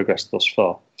see her progress thus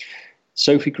far.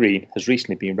 Sophie Green has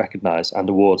recently been recognised and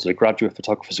awarded a Graduate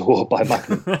Photographer's Award by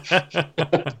Magnum.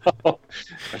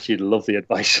 She'd love the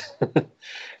advice.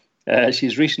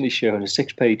 She's recently shown a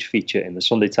 6-page feature in the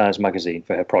Sunday Times magazine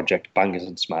for her project Bangers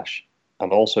and Smash,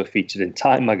 and also featured in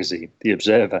Time magazine, The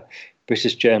Observer,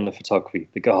 British Journal of Photography,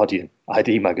 The Guardian,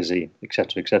 ID magazine,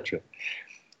 etc., etc.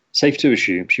 Safe to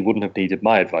assume she wouldn't have needed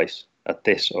my advice at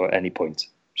this or any point.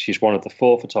 She's one of the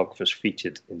 4 photographers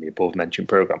featured in the above-mentioned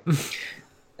programme.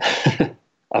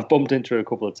 I've bumped into her a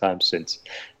couple of times since,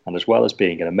 and as well as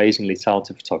being an amazingly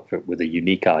talented photographer with a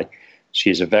unique eye,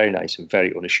 she is a very nice and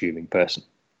very unassuming person.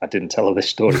 I didn't tell her this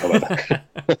story, however.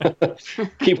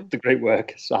 Keep up the great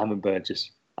work, Simon Burgess.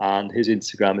 And his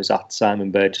Instagram is at Simon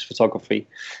Burgess Photography,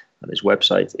 and his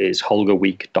website is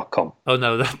holgerweek.com. Oh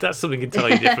no, that's something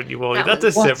entirely different, you all. That's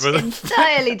a separate.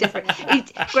 Entirely different.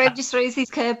 Graham just throws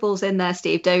these curveballs in there,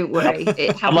 Steve. Don't worry.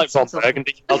 I'm like Ron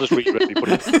Burgundy. I'll just read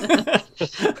it.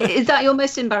 Is that your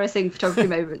most embarrassing photography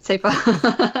moment so far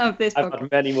of this I've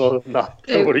had many more than that.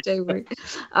 Don't worry.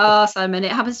 Oh, Simon,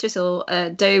 it happens to us all.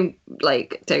 Don't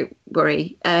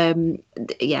worry.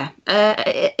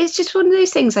 It's just one of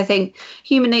those things. I think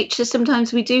human nature,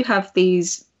 sometimes we do have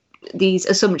these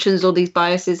assumptions or these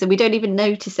biases and we don't even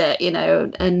notice it,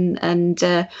 and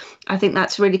I think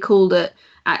that's really cool that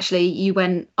actually you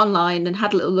went online and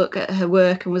had a little look at her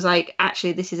work and was like,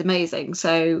 actually, this is amazing.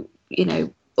 So,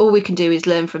 all we can do is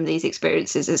learn from these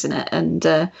experiences, isn't it? And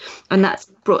that's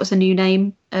brought us a new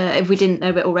name. If we didn't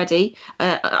know it already,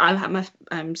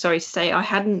 I'm sorry to say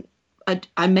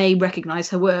I may recognise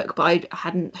her work, but I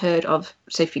hadn't heard of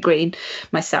Sophie Green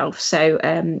myself. So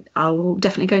I'll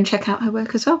definitely go and check out her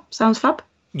work as well. Sounds fab.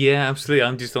 Yeah, absolutely.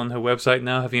 I'm just on her website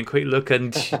now having a quick look,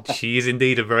 and she is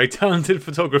indeed a very talented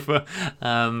photographer.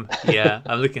 I'm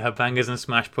looking at her Bangers and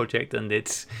Smash project, and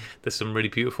there's some really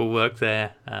beautiful work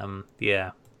there.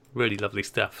 Really lovely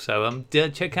stuff. So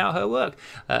check out her work,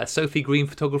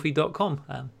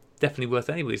 sophiegreenphotography.com. Definitely worth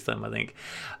anybody's time, I think.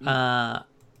 I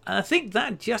think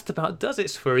that just about does it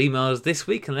for emails this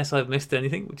week, unless I've missed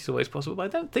anything, which is always possible, but I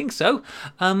don't think so.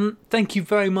 Thank you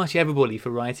very much, everybody,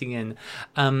 for writing in.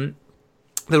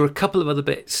 There were a couple of other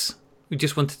bits we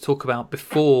just wanted to talk about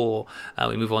before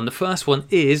we move on. The first one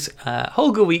is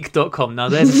holgerweek.com. Now,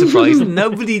 there's a surprise.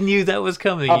 Nobody knew that was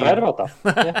coming. I've heard about that.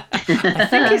 Yeah. I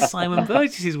think it's Simon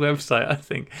Burgess's website, I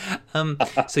think.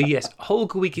 So, yes,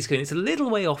 Holger Week is going. It's a little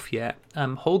way off yet.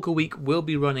 Holger Week will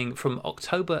be running from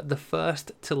October the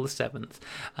 1st till the 7th.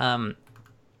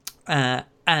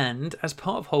 And as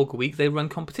part of Holger Week, they run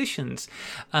competitions.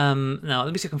 Now,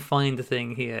 let me see if I can find the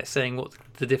thing here saying what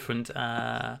the different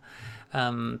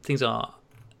things are.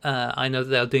 I know that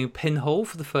they're doing Pinhole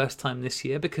for the first time this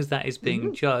year because that is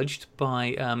being judged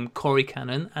by Corey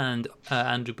Cannon and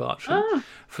Andrew Bartram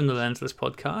from the Lensless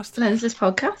podcast. Lensless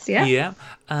podcast, yeah. Yeah.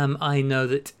 I know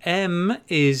that M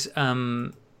is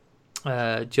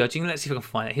judging. Let's see if I can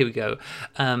find it. Here we go.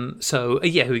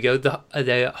 Here we go.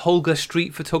 The Holger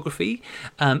Street Photography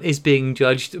is being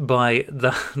judged by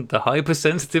the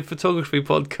Hypersensitive Photography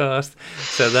podcast.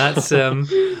 So that's Em and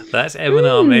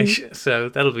Amish. So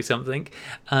that'll be something.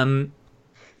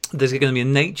 There's going to be a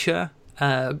nature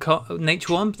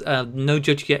one. No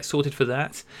judge yet sorted for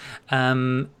that.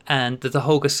 And the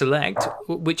Holger Select,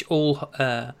 which all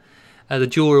the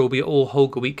jury will be all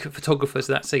Holger Week photographers.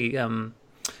 That's a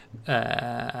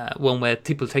one where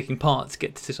people taking part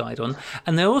get to decide on.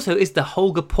 And there also is the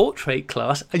Holger Portrait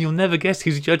class, and you'll never guess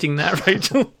who's judging that,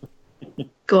 Rachel.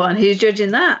 Go on, who's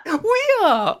judging that? We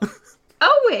are!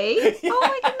 Are we? Oh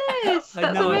my goodness,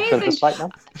 that's amazing.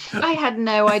 I had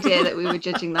no idea that we were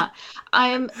judging that.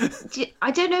 I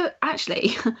don't know,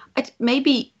 actually.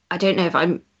 Maybe, I don't know if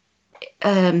I'm...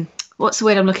 what's the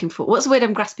word I'm looking for? What's the word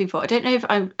I'm grasping for? I don't know if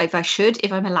I'm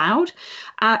allowed.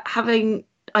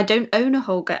 I don't own a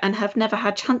Holger and have never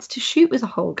had a chance to shoot with a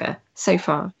Holger so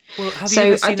far. Well, have you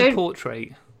ever seen a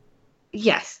portrait?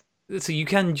 Yes. So you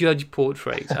can judge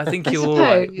portraits. I think you're all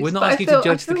right. We're not asking you to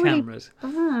judge the cameras.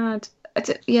 Bad. I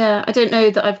don't know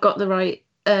that I've got the right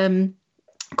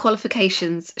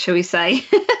qualifications, shall we say.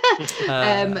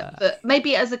 But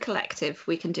maybe as a collective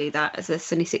we can do that, as a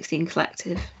Sunny 16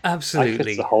 collective. Absolutely. I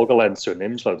fit the Holger lens to an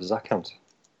Imslow. Does that count?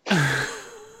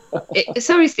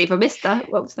 Sorry, Steve, I missed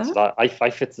that. What was that? So I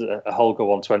fit a Holger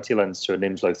 120 lens to an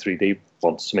Imslow 3D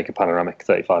once to make a panoramic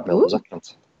 35mm. Does that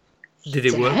count? Did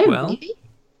it work well?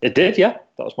 It did, yeah.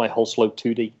 That was my Hulslow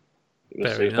 2D. It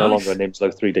was no longer an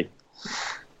Imslow 3D.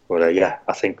 But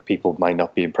I think people might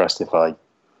not be impressed if I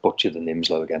butchered an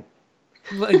Imslow again.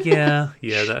 Well, yeah,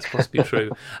 that's possibly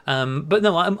true. But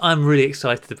no, I'm really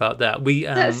excited about that.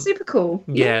 That's super cool.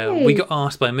 Yeah, Yay. we got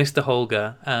asked by Mr.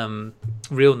 Holger,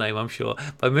 real name I'm sure,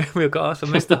 but we got asked by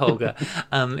Mr. Holger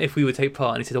if we would take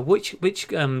part, and he said, which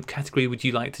category would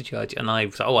you like to judge? And I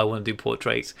was like, I want to do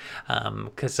portraits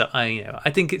because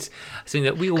I think it's something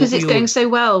that we all because it's going so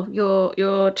well.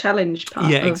 Your challenge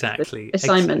part. Yeah, exactly.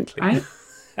 Assignment, right?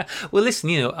 Well, listen,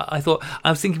 I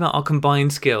was thinking about our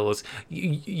combined skills.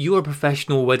 You're a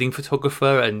professional wedding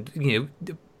photographer and,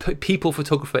 people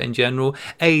photographer in general.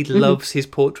 Aid loves his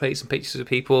portraits and pictures of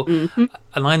people. Mm-hmm.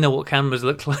 And I know what cameras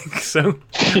look like, so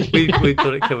we've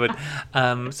got it covered.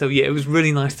 It was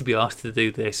really nice to be asked to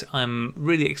do this. I'm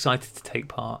really excited to take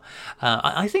part.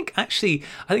 I think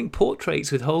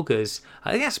portraits with Holgers,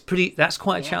 I think that's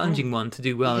quite a challenging one to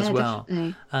do well as well.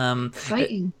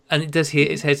 Exciting. And it does here,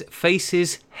 it says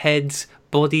faces, heads,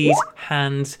 bodies,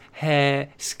 hands, hair,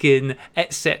 skin,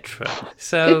 etc.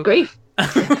 So good grief.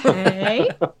 Okay.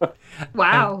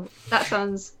 Wow, that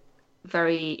sounds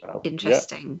very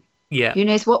interesting. Yeah. Who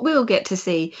knows what we'll get to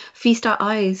see? Feast our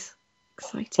eyes.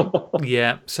 Exciting.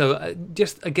 Yeah, so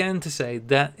just again to say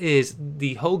that is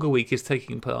the Holga Week is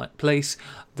taking place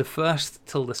the 1st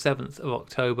till the 7th of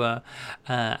October,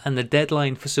 and the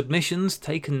deadline for submissions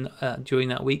taken during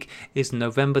that week is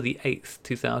November the 8th,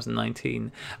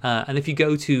 2019. And if you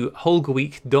go to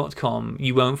holgaweek.com,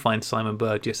 you won't find Simon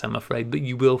Burgess, I'm afraid, but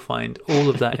you will find all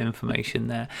of that information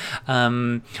there.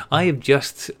 I have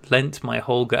just lent my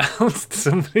Holga out to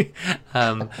somebody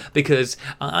because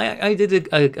I did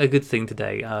a good thing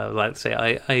today. Like to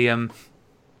say,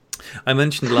 I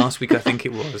mentioned last week, I think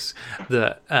it was,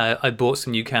 that I bought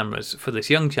some new cameras for this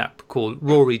young chap called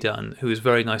Rory Dunn, who is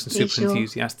very nice and super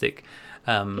enthusiastic.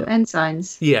 Your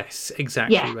ensigns. Yes,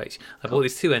 exactly, Rach. I bought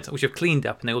these 2 ensigns, which I've cleaned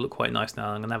up, and they all look quite nice now.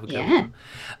 I'm going to have a go with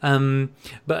them.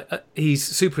 But he's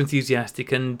super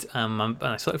enthusiastic, and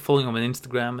I started following him on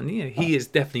Instagram, and he has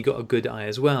definitely got a good eye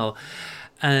as well.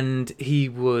 And we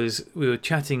were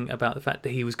chatting about the fact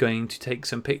that he was going to take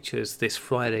some pictures this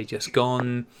Friday just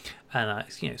gone, and I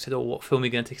said, what film are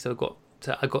you going to take? So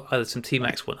I got either some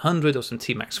T-Max 100 or some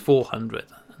T-Max 400,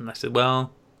 and I said,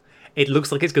 well, it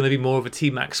looks like it's going to be more of a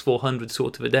T-Max 400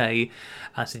 sort of a day.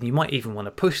 I said, you might even want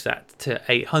to push that to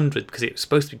 800 because it was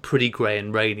supposed to be pretty grey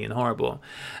and rainy and horrible.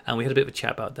 And we had a bit of a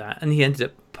chat about that, and he ended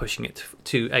up pushing it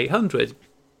to 800.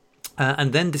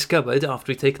 And then discovered,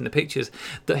 after he'd taken the pictures,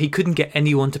 that he couldn't get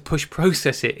anyone to push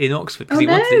process it in Oxford because he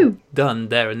wanted it done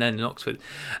there and then in Oxford.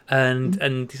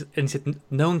 And he said,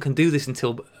 no one can do this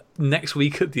until next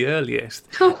week at the earliest.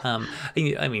 I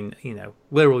mean,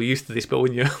 we're all used to this, but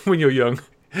when you're young,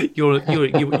 you're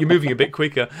moving a bit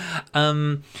quicker.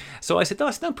 So I said,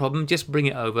 that's no problem, just bring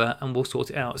it over and we'll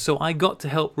sort it out. So I got to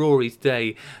help Rory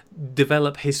today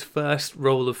develop his first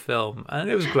roll of film, and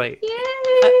it was great. Yay!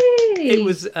 It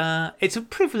was. It's a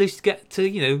privilege to get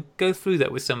to go through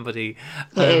that with somebody.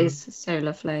 It is so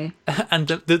lovely, and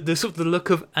the sort of the look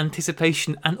of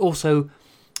anticipation and also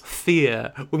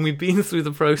fear when we've been through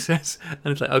the process,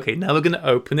 and it's like, okay, now we're going to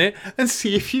open it and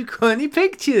see if you've got any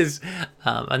pictures.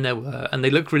 And there were, and they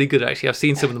look really good actually. I've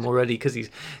seen some of them already because he's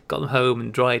got them home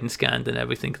and dried and scanned and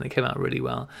everything, and they came out really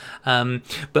well.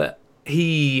 But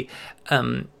his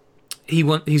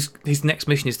next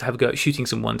mission is to have a go at shooting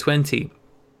some 120.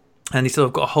 And he said,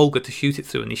 I've got a Holga to shoot it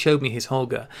through. And he showed me his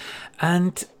Holga.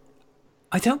 And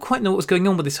I don't quite know what was going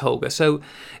on with this Holga. So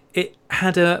it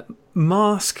had a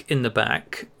mask in the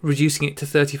back, reducing it to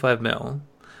 35mm.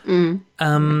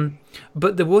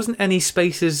 But there wasn't any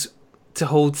spaces to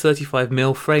hold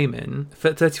 35mm frame in,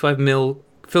 35mm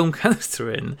film canister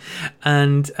in.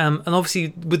 And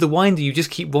obviously with the winder, you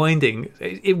just keep winding.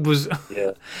 It was...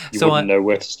 Yeah, you wouldn't know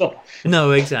where to stop.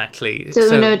 No, exactly. So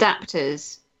there were no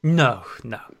adapters? No.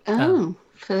 Oh,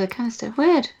 for the canister.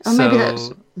 Weird. Or maybe that's...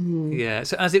 Yeah,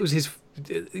 so as it was it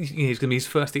was going to be his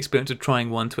first experience of trying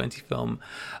 120 film,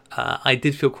 I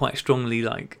did feel quite strongly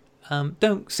like,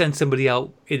 don't send somebody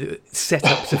out set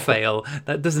up to fail.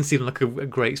 That doesn't seem like a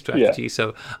great strategy. Yeah.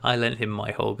 So I lent him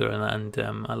my Holga, and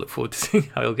I look forward to seeing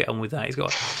how he'll get on with that. He's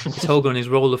got his Holga and his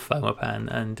roll of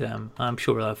Fomapan, and I'm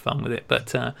sure he'll have fun with it.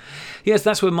 But yes,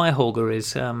 that's where my Holga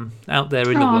is, out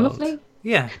there in the world. Lovely.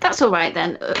 Yeah, that's all right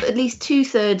then. At least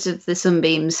 2/3 of the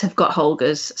Sunbeams have got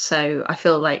Holgas, so I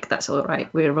feel like that's all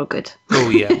right. We're all good.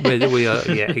 Oh yeah, we are.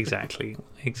 Yeah, exactly.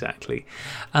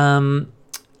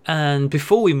 And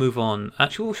before we move on,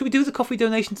 actually, should we do the coffee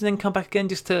donations and then come back again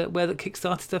just to where the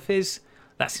Kickstarter stuff is?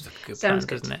 That seems like a good plan,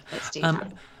 doesn't it? Let's do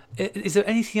that. Is there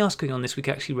anything else going on this week,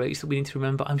 actually, Rach, that we need to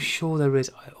remember? I'm sure there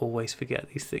is. I always forget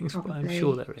these things, but I'm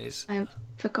sure there is. I've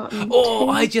forgotten. Oh,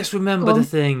 I just remembered the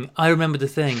thing. I remembered the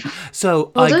thing.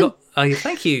 So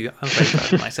thank you. I'm very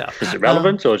proud of myself. Is it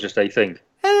relevant or just a thing?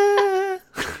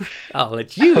 I'll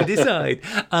let you decide.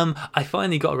 I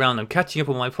finally got around. I'm catching up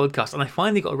on my podcast, and I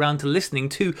finally got around to listening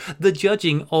to the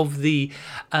judging of the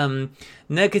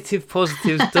Negative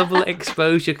Positives Double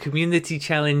Exposure Community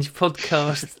Challenge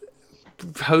podcast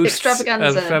host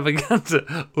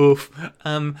extravaganza. Oof.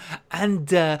 And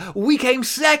we came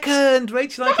second.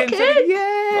 Rachel and I came second.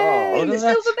 Yay! The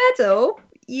silver medal.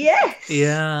 Yes.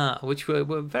 Yeah, which we're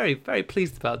very, very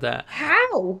pleased about that.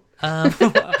 How?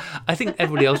 I think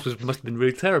everybody else must have been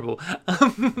really terrible.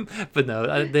 But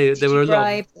no, they were a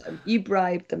lot. You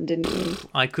bribed them, didn't you?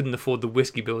 I couldn't afford the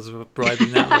whiskey bills of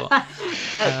bribing that lot.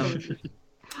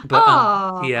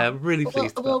 But yeah, really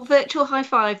pleased. Well, virtual high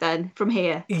five then from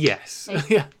here. Yes.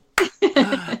 Yeah.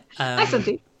 Thanks,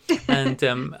 Andy. And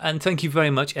thank you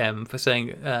very much, Em, for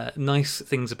saying nice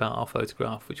things about our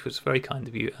photograph, which was very kind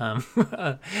of you.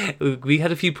 We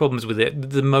had a few problems with it.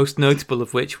 The most notable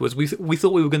of which was we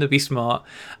thought we were going to be smart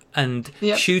and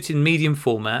shoot in medium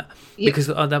format because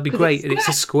that'd be great. It's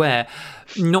a square.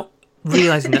 Not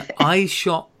realizing that I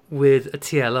shot with a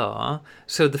TLR,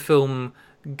 so the film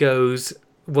goes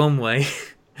one way.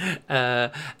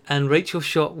 And Rachel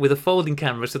shot with a folding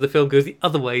camera, so the film goes the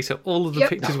other way, so all of the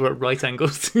pictures were at right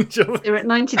angles to each other. They were at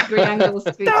 90-degree angles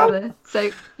to each other.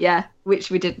 So, yeah, which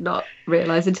we did not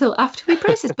realise until after we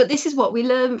processed. But this is what we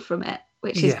learned from it,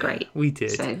 which is great. We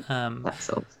did. So, that's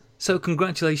all. So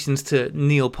congratulations to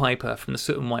Neil Piper from the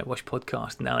Soot and Whitewash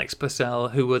podcast and Alex Purcell,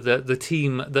 who were the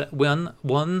team that won,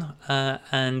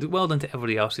 and well done to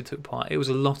everybody else who took part. It was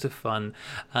a lot of fun,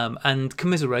 and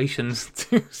commiserations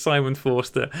to Simon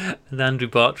Forster and Andrew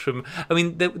Bartram. I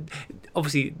mean,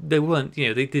 obviously they weren't,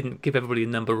 they didn't give everybody a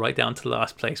number right down to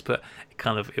last place, but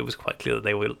it was quite clear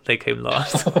that they came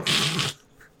last.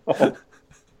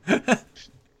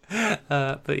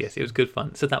 But yes, it was good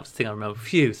fun. So that was the thing I remember.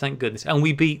 Phew, thank goodness. And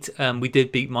we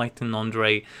did beat Mike and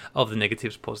Andre of the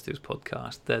Negatives Positives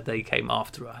podcast. They came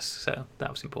after us, so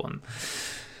that was important.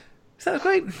 So that was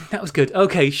great. That was good.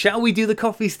 Okay, shall we do the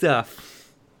coffee stuff?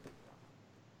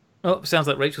 Oh, sounds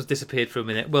like Rachel's disappeared for a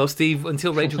minute. Well, Steve,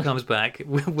 until Rachel comes back,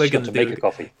 we're going to make a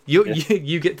coffee. You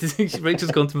get to. Rachel's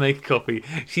gone to make a coffee.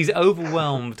 She's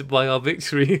overwhelmed by our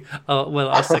victory,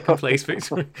 our second place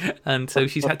victory, and so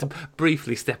she's had to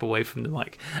briefly step away from the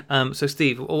mic. So,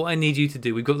 Steve, all I need you to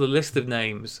do, we've got the list of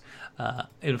names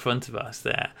in front of us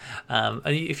there, and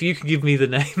if you can give me the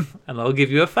name, and I'll give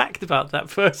you a fact about that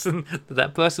person.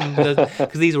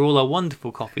 Because these are all our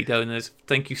wonderful coffee donors.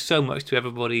 Thank you so much to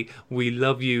everybody. We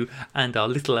love you. And our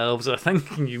little elves are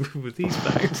thanking you with these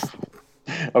facts.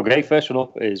 Okay, first one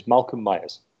up is Malcolm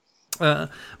Myers.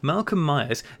 Malcolm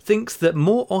Myers thinks that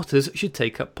more otters should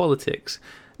take up politics.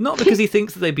 Not because he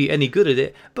thinks that they'd be any good at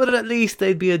it, but at least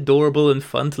they'd be adorable and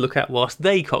fun to look at whilst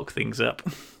they cock things up.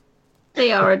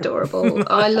 They are adorable.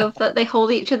 I love that they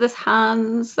hold each other's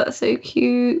hands. That's so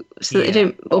cute. So that they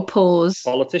don't, or paws.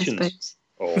 Politicians.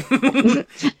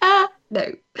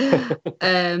 No.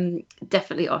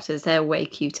 Definitely otters. They're way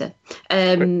cuter.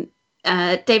 David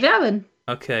Allen.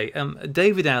 Okay,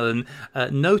 David Allen,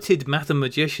 noted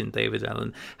mathematician David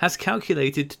Allen, has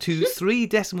calculated to 3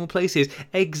 decimal places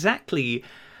exactly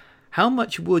how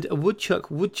much would a woodchuck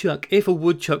if a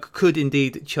woodchuck could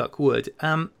indeed chuck wood.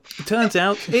 Turns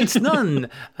out it's none.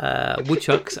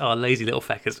 Woodchucks are lazy little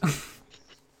feckers.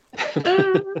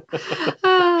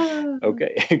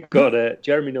 Okay, got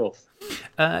Jeremy North.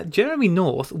 Jeremy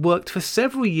North worked for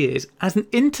several years as an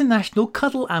international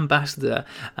cuddle ambassador.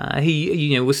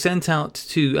 He, was sent out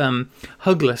to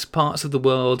hugless parts of the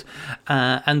world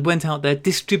and went out there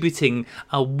distributing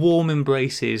warm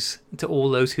embraces to all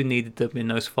those who needed them in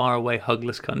those faraway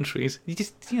hugless countries. You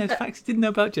just, facts you didn't know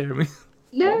about Jeremy.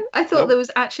 No, I thought there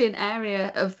was actually an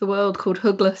area of the world called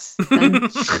Hugless.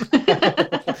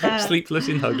 Sleepless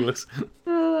in Hugless.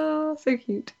 Oh, so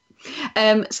cute.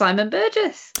 Simon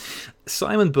Burgess.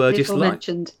 Simon Burgess,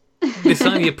 mentioned.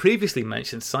 Previously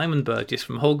mentioned, Simon Burgess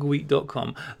from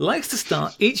Holgerweek.com likes to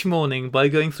start each morning by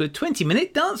going through a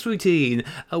 20-minute dance routine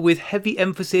with heavy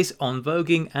emphasis on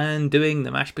voguing and doing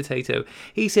the mashed potato.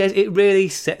 He says it really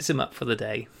sets him up for the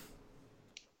day.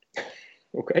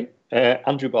 Okay.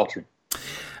 Andrew Bartram.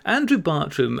 Andrew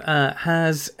Bartram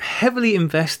has heavily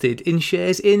invested in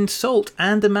shares in Salt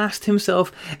and amassed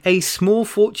himself a small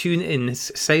fortune in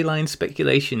saline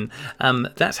speculation.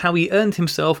 That's how he earned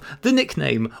himself the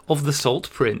nickname of the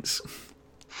Salt Prince.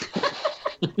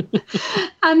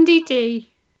 Andy D.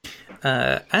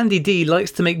 Andy D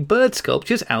likes to make bird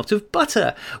sculptures out of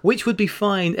butter, which would be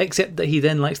fine, except that he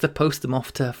then likes to post them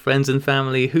off to friends and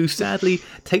family who sadly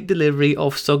take delivery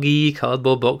of soggy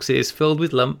cardboard boxes filled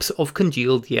with lumps of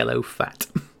congealed yellow fat.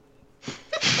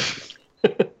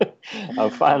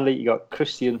 And finally, you got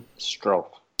Christian Strauff.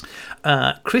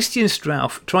 Christian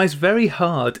Strauff tries very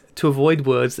hard to avoid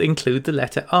words that include the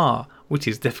letter R, which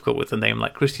is difficult with a name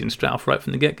like Christian Strauff right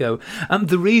from the get-go.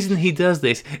 The reason he does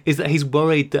this is that he's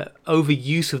worried that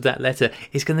overuse of that letter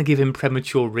is going to give him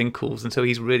premature wrinkles, and so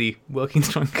he's really working to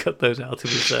try and cut those out of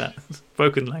his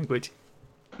spoken language.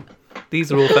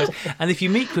 These are all facts. And if you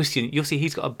meet Christian, you'll see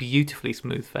he's got a beautifully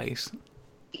smooth face.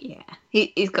 Yeah,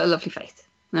 he's got a lovely face.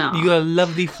 Aww. You got a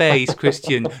lovely face,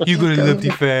 Christian. You got a lovely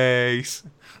face.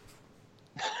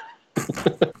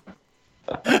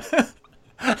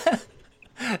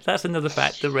 That's another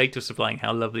fact that Rachel's supplying,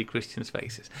 how lovely Christian's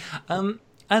face is. And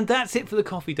that's it for the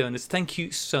coffee donors. Thank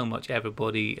you so much,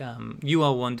 everybody. You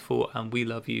are wonderful, and we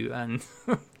love you, and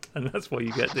that's why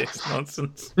you get this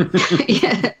nonsense.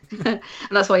 Yeah, and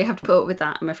that's why you have to put up with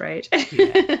that, I'm afraid.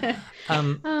 Yeah.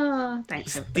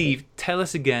 Thanks, Steve, tell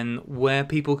us again where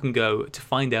people can go to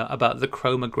find out about the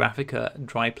Chromographica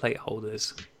dry plate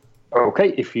holders. Okay,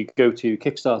 if you go to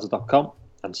Kickstarter.com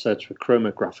and search for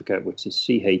Chromographica, which is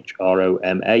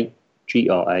CHROMA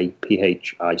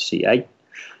GRAPHICA.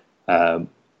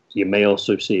 You may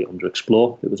also see it under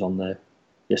Explore. It was on there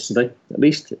yesterday, at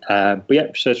least. But yeah,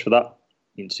 search for that.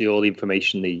 You can see all the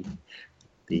information, the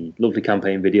lovely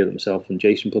campaign video that myself and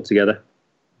Jason put together,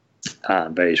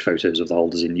 and various photos of the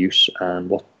holders in use and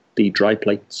what the dry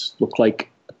plates look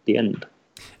like at the end.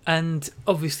 And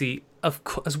obviously,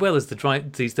 as well as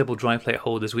these double dry plate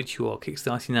holders, which you are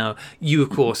kickstarting now, you of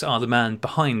course are the man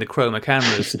behind the Chroma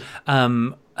cameras,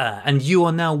 and you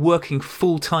are now working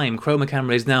full time. Chroma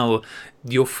Camera is now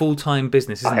your full-time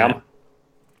business, isn't it?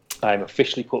 I'm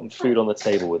officially putting food on the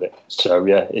table with it. So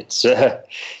yeah, it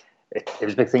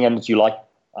was a big thing. End of July,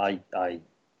 I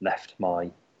left my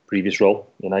previous role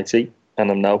in IT,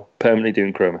 and I'm now permanently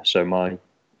doing Chroma. So my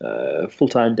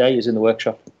full-time day is in the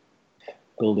workshop,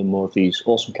 building more of these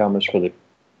awesome cameras for the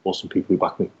awesome people who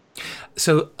back me.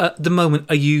 So at the moment,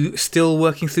 are you still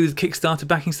working through the Kickstarter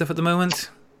backing stuff at the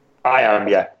moment? I am,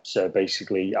 yeah. So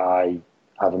basically, I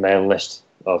have a mailing list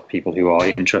of people who are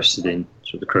interested in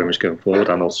sort of the Chromas going forward,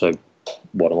 and also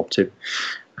what I'm up to.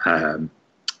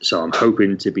 So I'm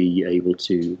hoping to be able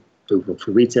to open up for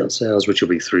retail sales, which will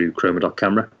be through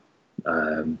Chroma.camera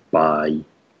by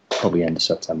probably end of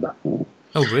September. Oh,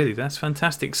 really? That's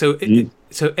fantastic. So,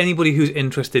 so anybody who's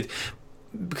interested,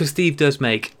 because Steve does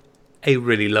make a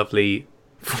really lovely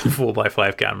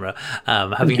 4x5 camera.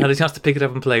 Having had a chance to pick it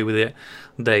up and play with it,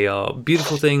 they are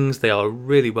beautiful things. They are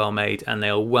really well made, and they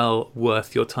are well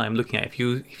worth your time looking at.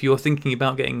 If you're thinking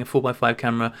about getting a 4x5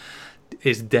 camera,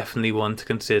 it's definitely one to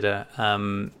consider.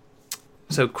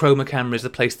 So Chroma Camera is the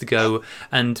place to go.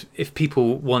 And if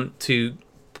people want to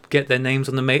get their names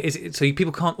on the so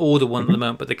people can't order one at the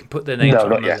moment, but they can put their names on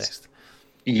the list.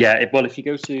 Yeah, well, if you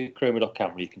go to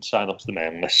Chroma.camera, you can sign up to the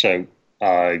mailing list. So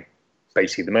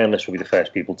basically, the mailing list will be the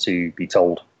first people to be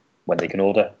told when they can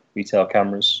order retail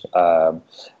cameras. I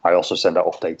also send out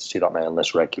updates to that mailing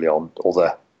list regularly on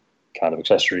other kind of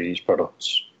accessories,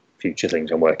 products, future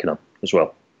things I'm working on as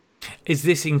well. Is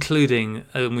this including,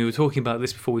 we were talking about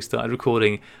this before we started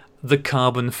recording, the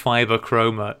carbon fibre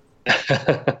Chroma?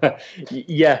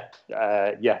 Yeah.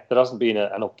 There hasn't been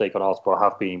an update on ours, but I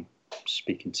have been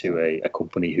speaking to a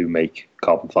company who make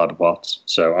carbon fibre parts.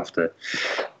 So after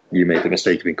you made the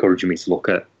mistake of encouraging me to look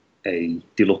at a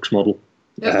deluxe model.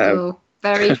 Oh,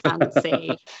 very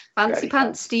fancy. Fancy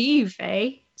pants Steve,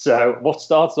 eh? So what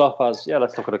starts off as,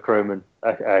 let's look at a carbon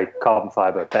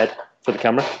fibre bed for the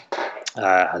camera,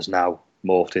 has now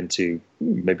morphed into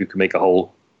maybe we can make a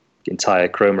whole entire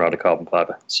Chroma out of carbon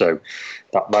fibre. So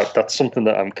that's something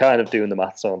that I'm kind of doing the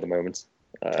maths on at the moment.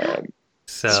 World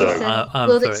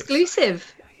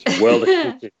exclusive. World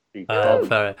exclusive.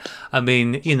 I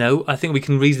mean, I think we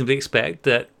can reasonably expect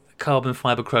that carbon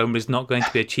fibre Chroma is not going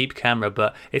to be a cheap camera,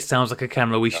 but it sounds like a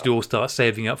camera we should all start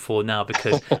saving up for now,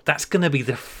 because that's going to be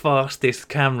the fastest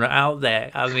camera out there.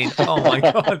 I mean, oh my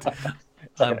God.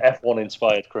 It's like an F1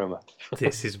 inspired Chroma.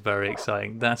 This is very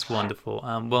exciting. That's wonderful.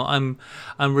 Well, I'm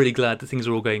really glad that things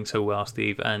are all going so well,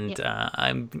 Steve, and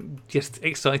I'm just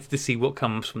excited to see what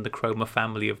comes from the Chroma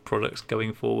family of products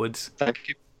going forwards. Thank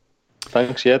you.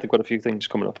 Thanks. Yeah, they've got a few things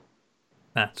coming up.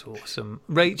 That's awesome.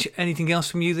 Rach, anything else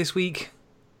from you this week?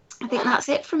 I think that's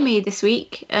it from me this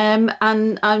week. And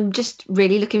I'm just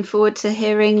really looking forward to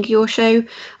hearing your show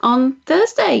on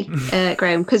Thursday,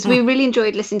 Graham, because we really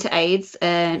enjoyed listening to Aids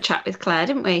chat with Claire,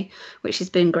 didn't we? Which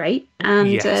has been great.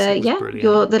 And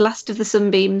you're the last of the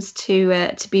Sunbeams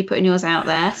to be putting yours out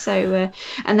there. So,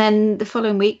 and then the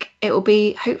following week, it will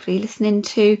be hopefully listening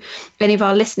to any of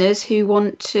our listeners who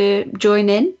want to join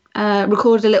in.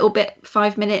 Record a little bit,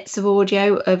 5 minutes of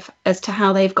audio as to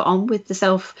how they've got on with the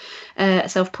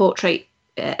self-portrait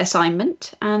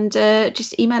assignment, and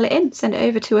just email it in, send it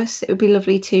over to us. It would be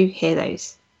lovely to hear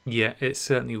those. Yeah, it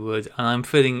certainly would, and I'm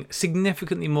feeling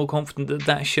significantly more confident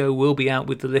that show will be out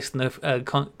with the listener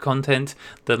content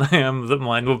than I am that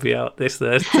mine will be out this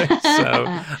Thursday. So,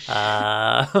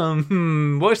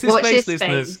 watch this space,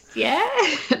 listeners. Yeah,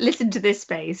 listen to this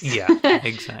space. Yeah,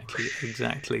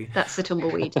 exactly. That's the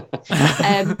tumbleweed.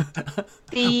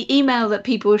 The email that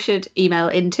people should email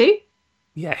into.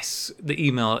 Yes, the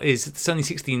email is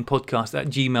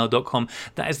sunny16podcast@gmail.com.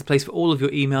 That is the place for all of your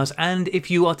emails. And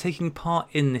if you are taking part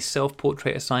in this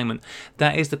self-portrait assignment,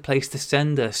 that is the place to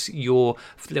send us your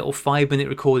little 5-minute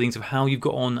recordings of how you've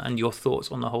got on and your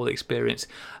thoughts on the whole experience.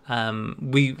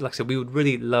 We would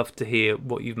really love to hear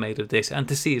what you've made of this, and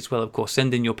to see as well, of course,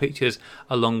 send in your pictures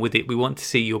along with it. We want to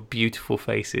see your beautiful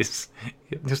faces.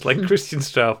 Just like Christian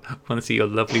Strauff, we want to see your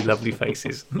lovely, lovely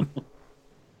faces.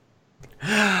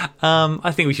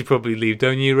 I think we should probably leave,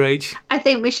 don't you, Rach? I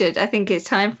think we should. I think it's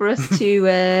time for us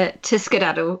to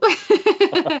skedaddle.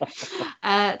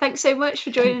 Thanks so much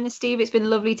for joining us, Steve. It's been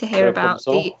lovely to hear about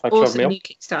the awesome new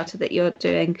Kickstarter that you're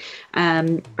doing,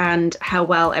 and how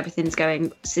well everything's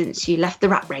going since you left the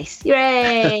rat race.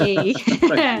 Yay!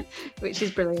 Which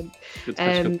is brilliant. Good to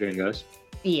catch up again, guys.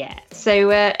 Yeah. So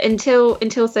until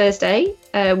Thursday,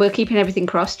 we're keeping everything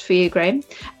crossed for you, Graham,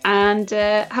 and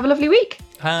have a lovely week.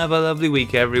 Have a lovely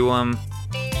week, everyone.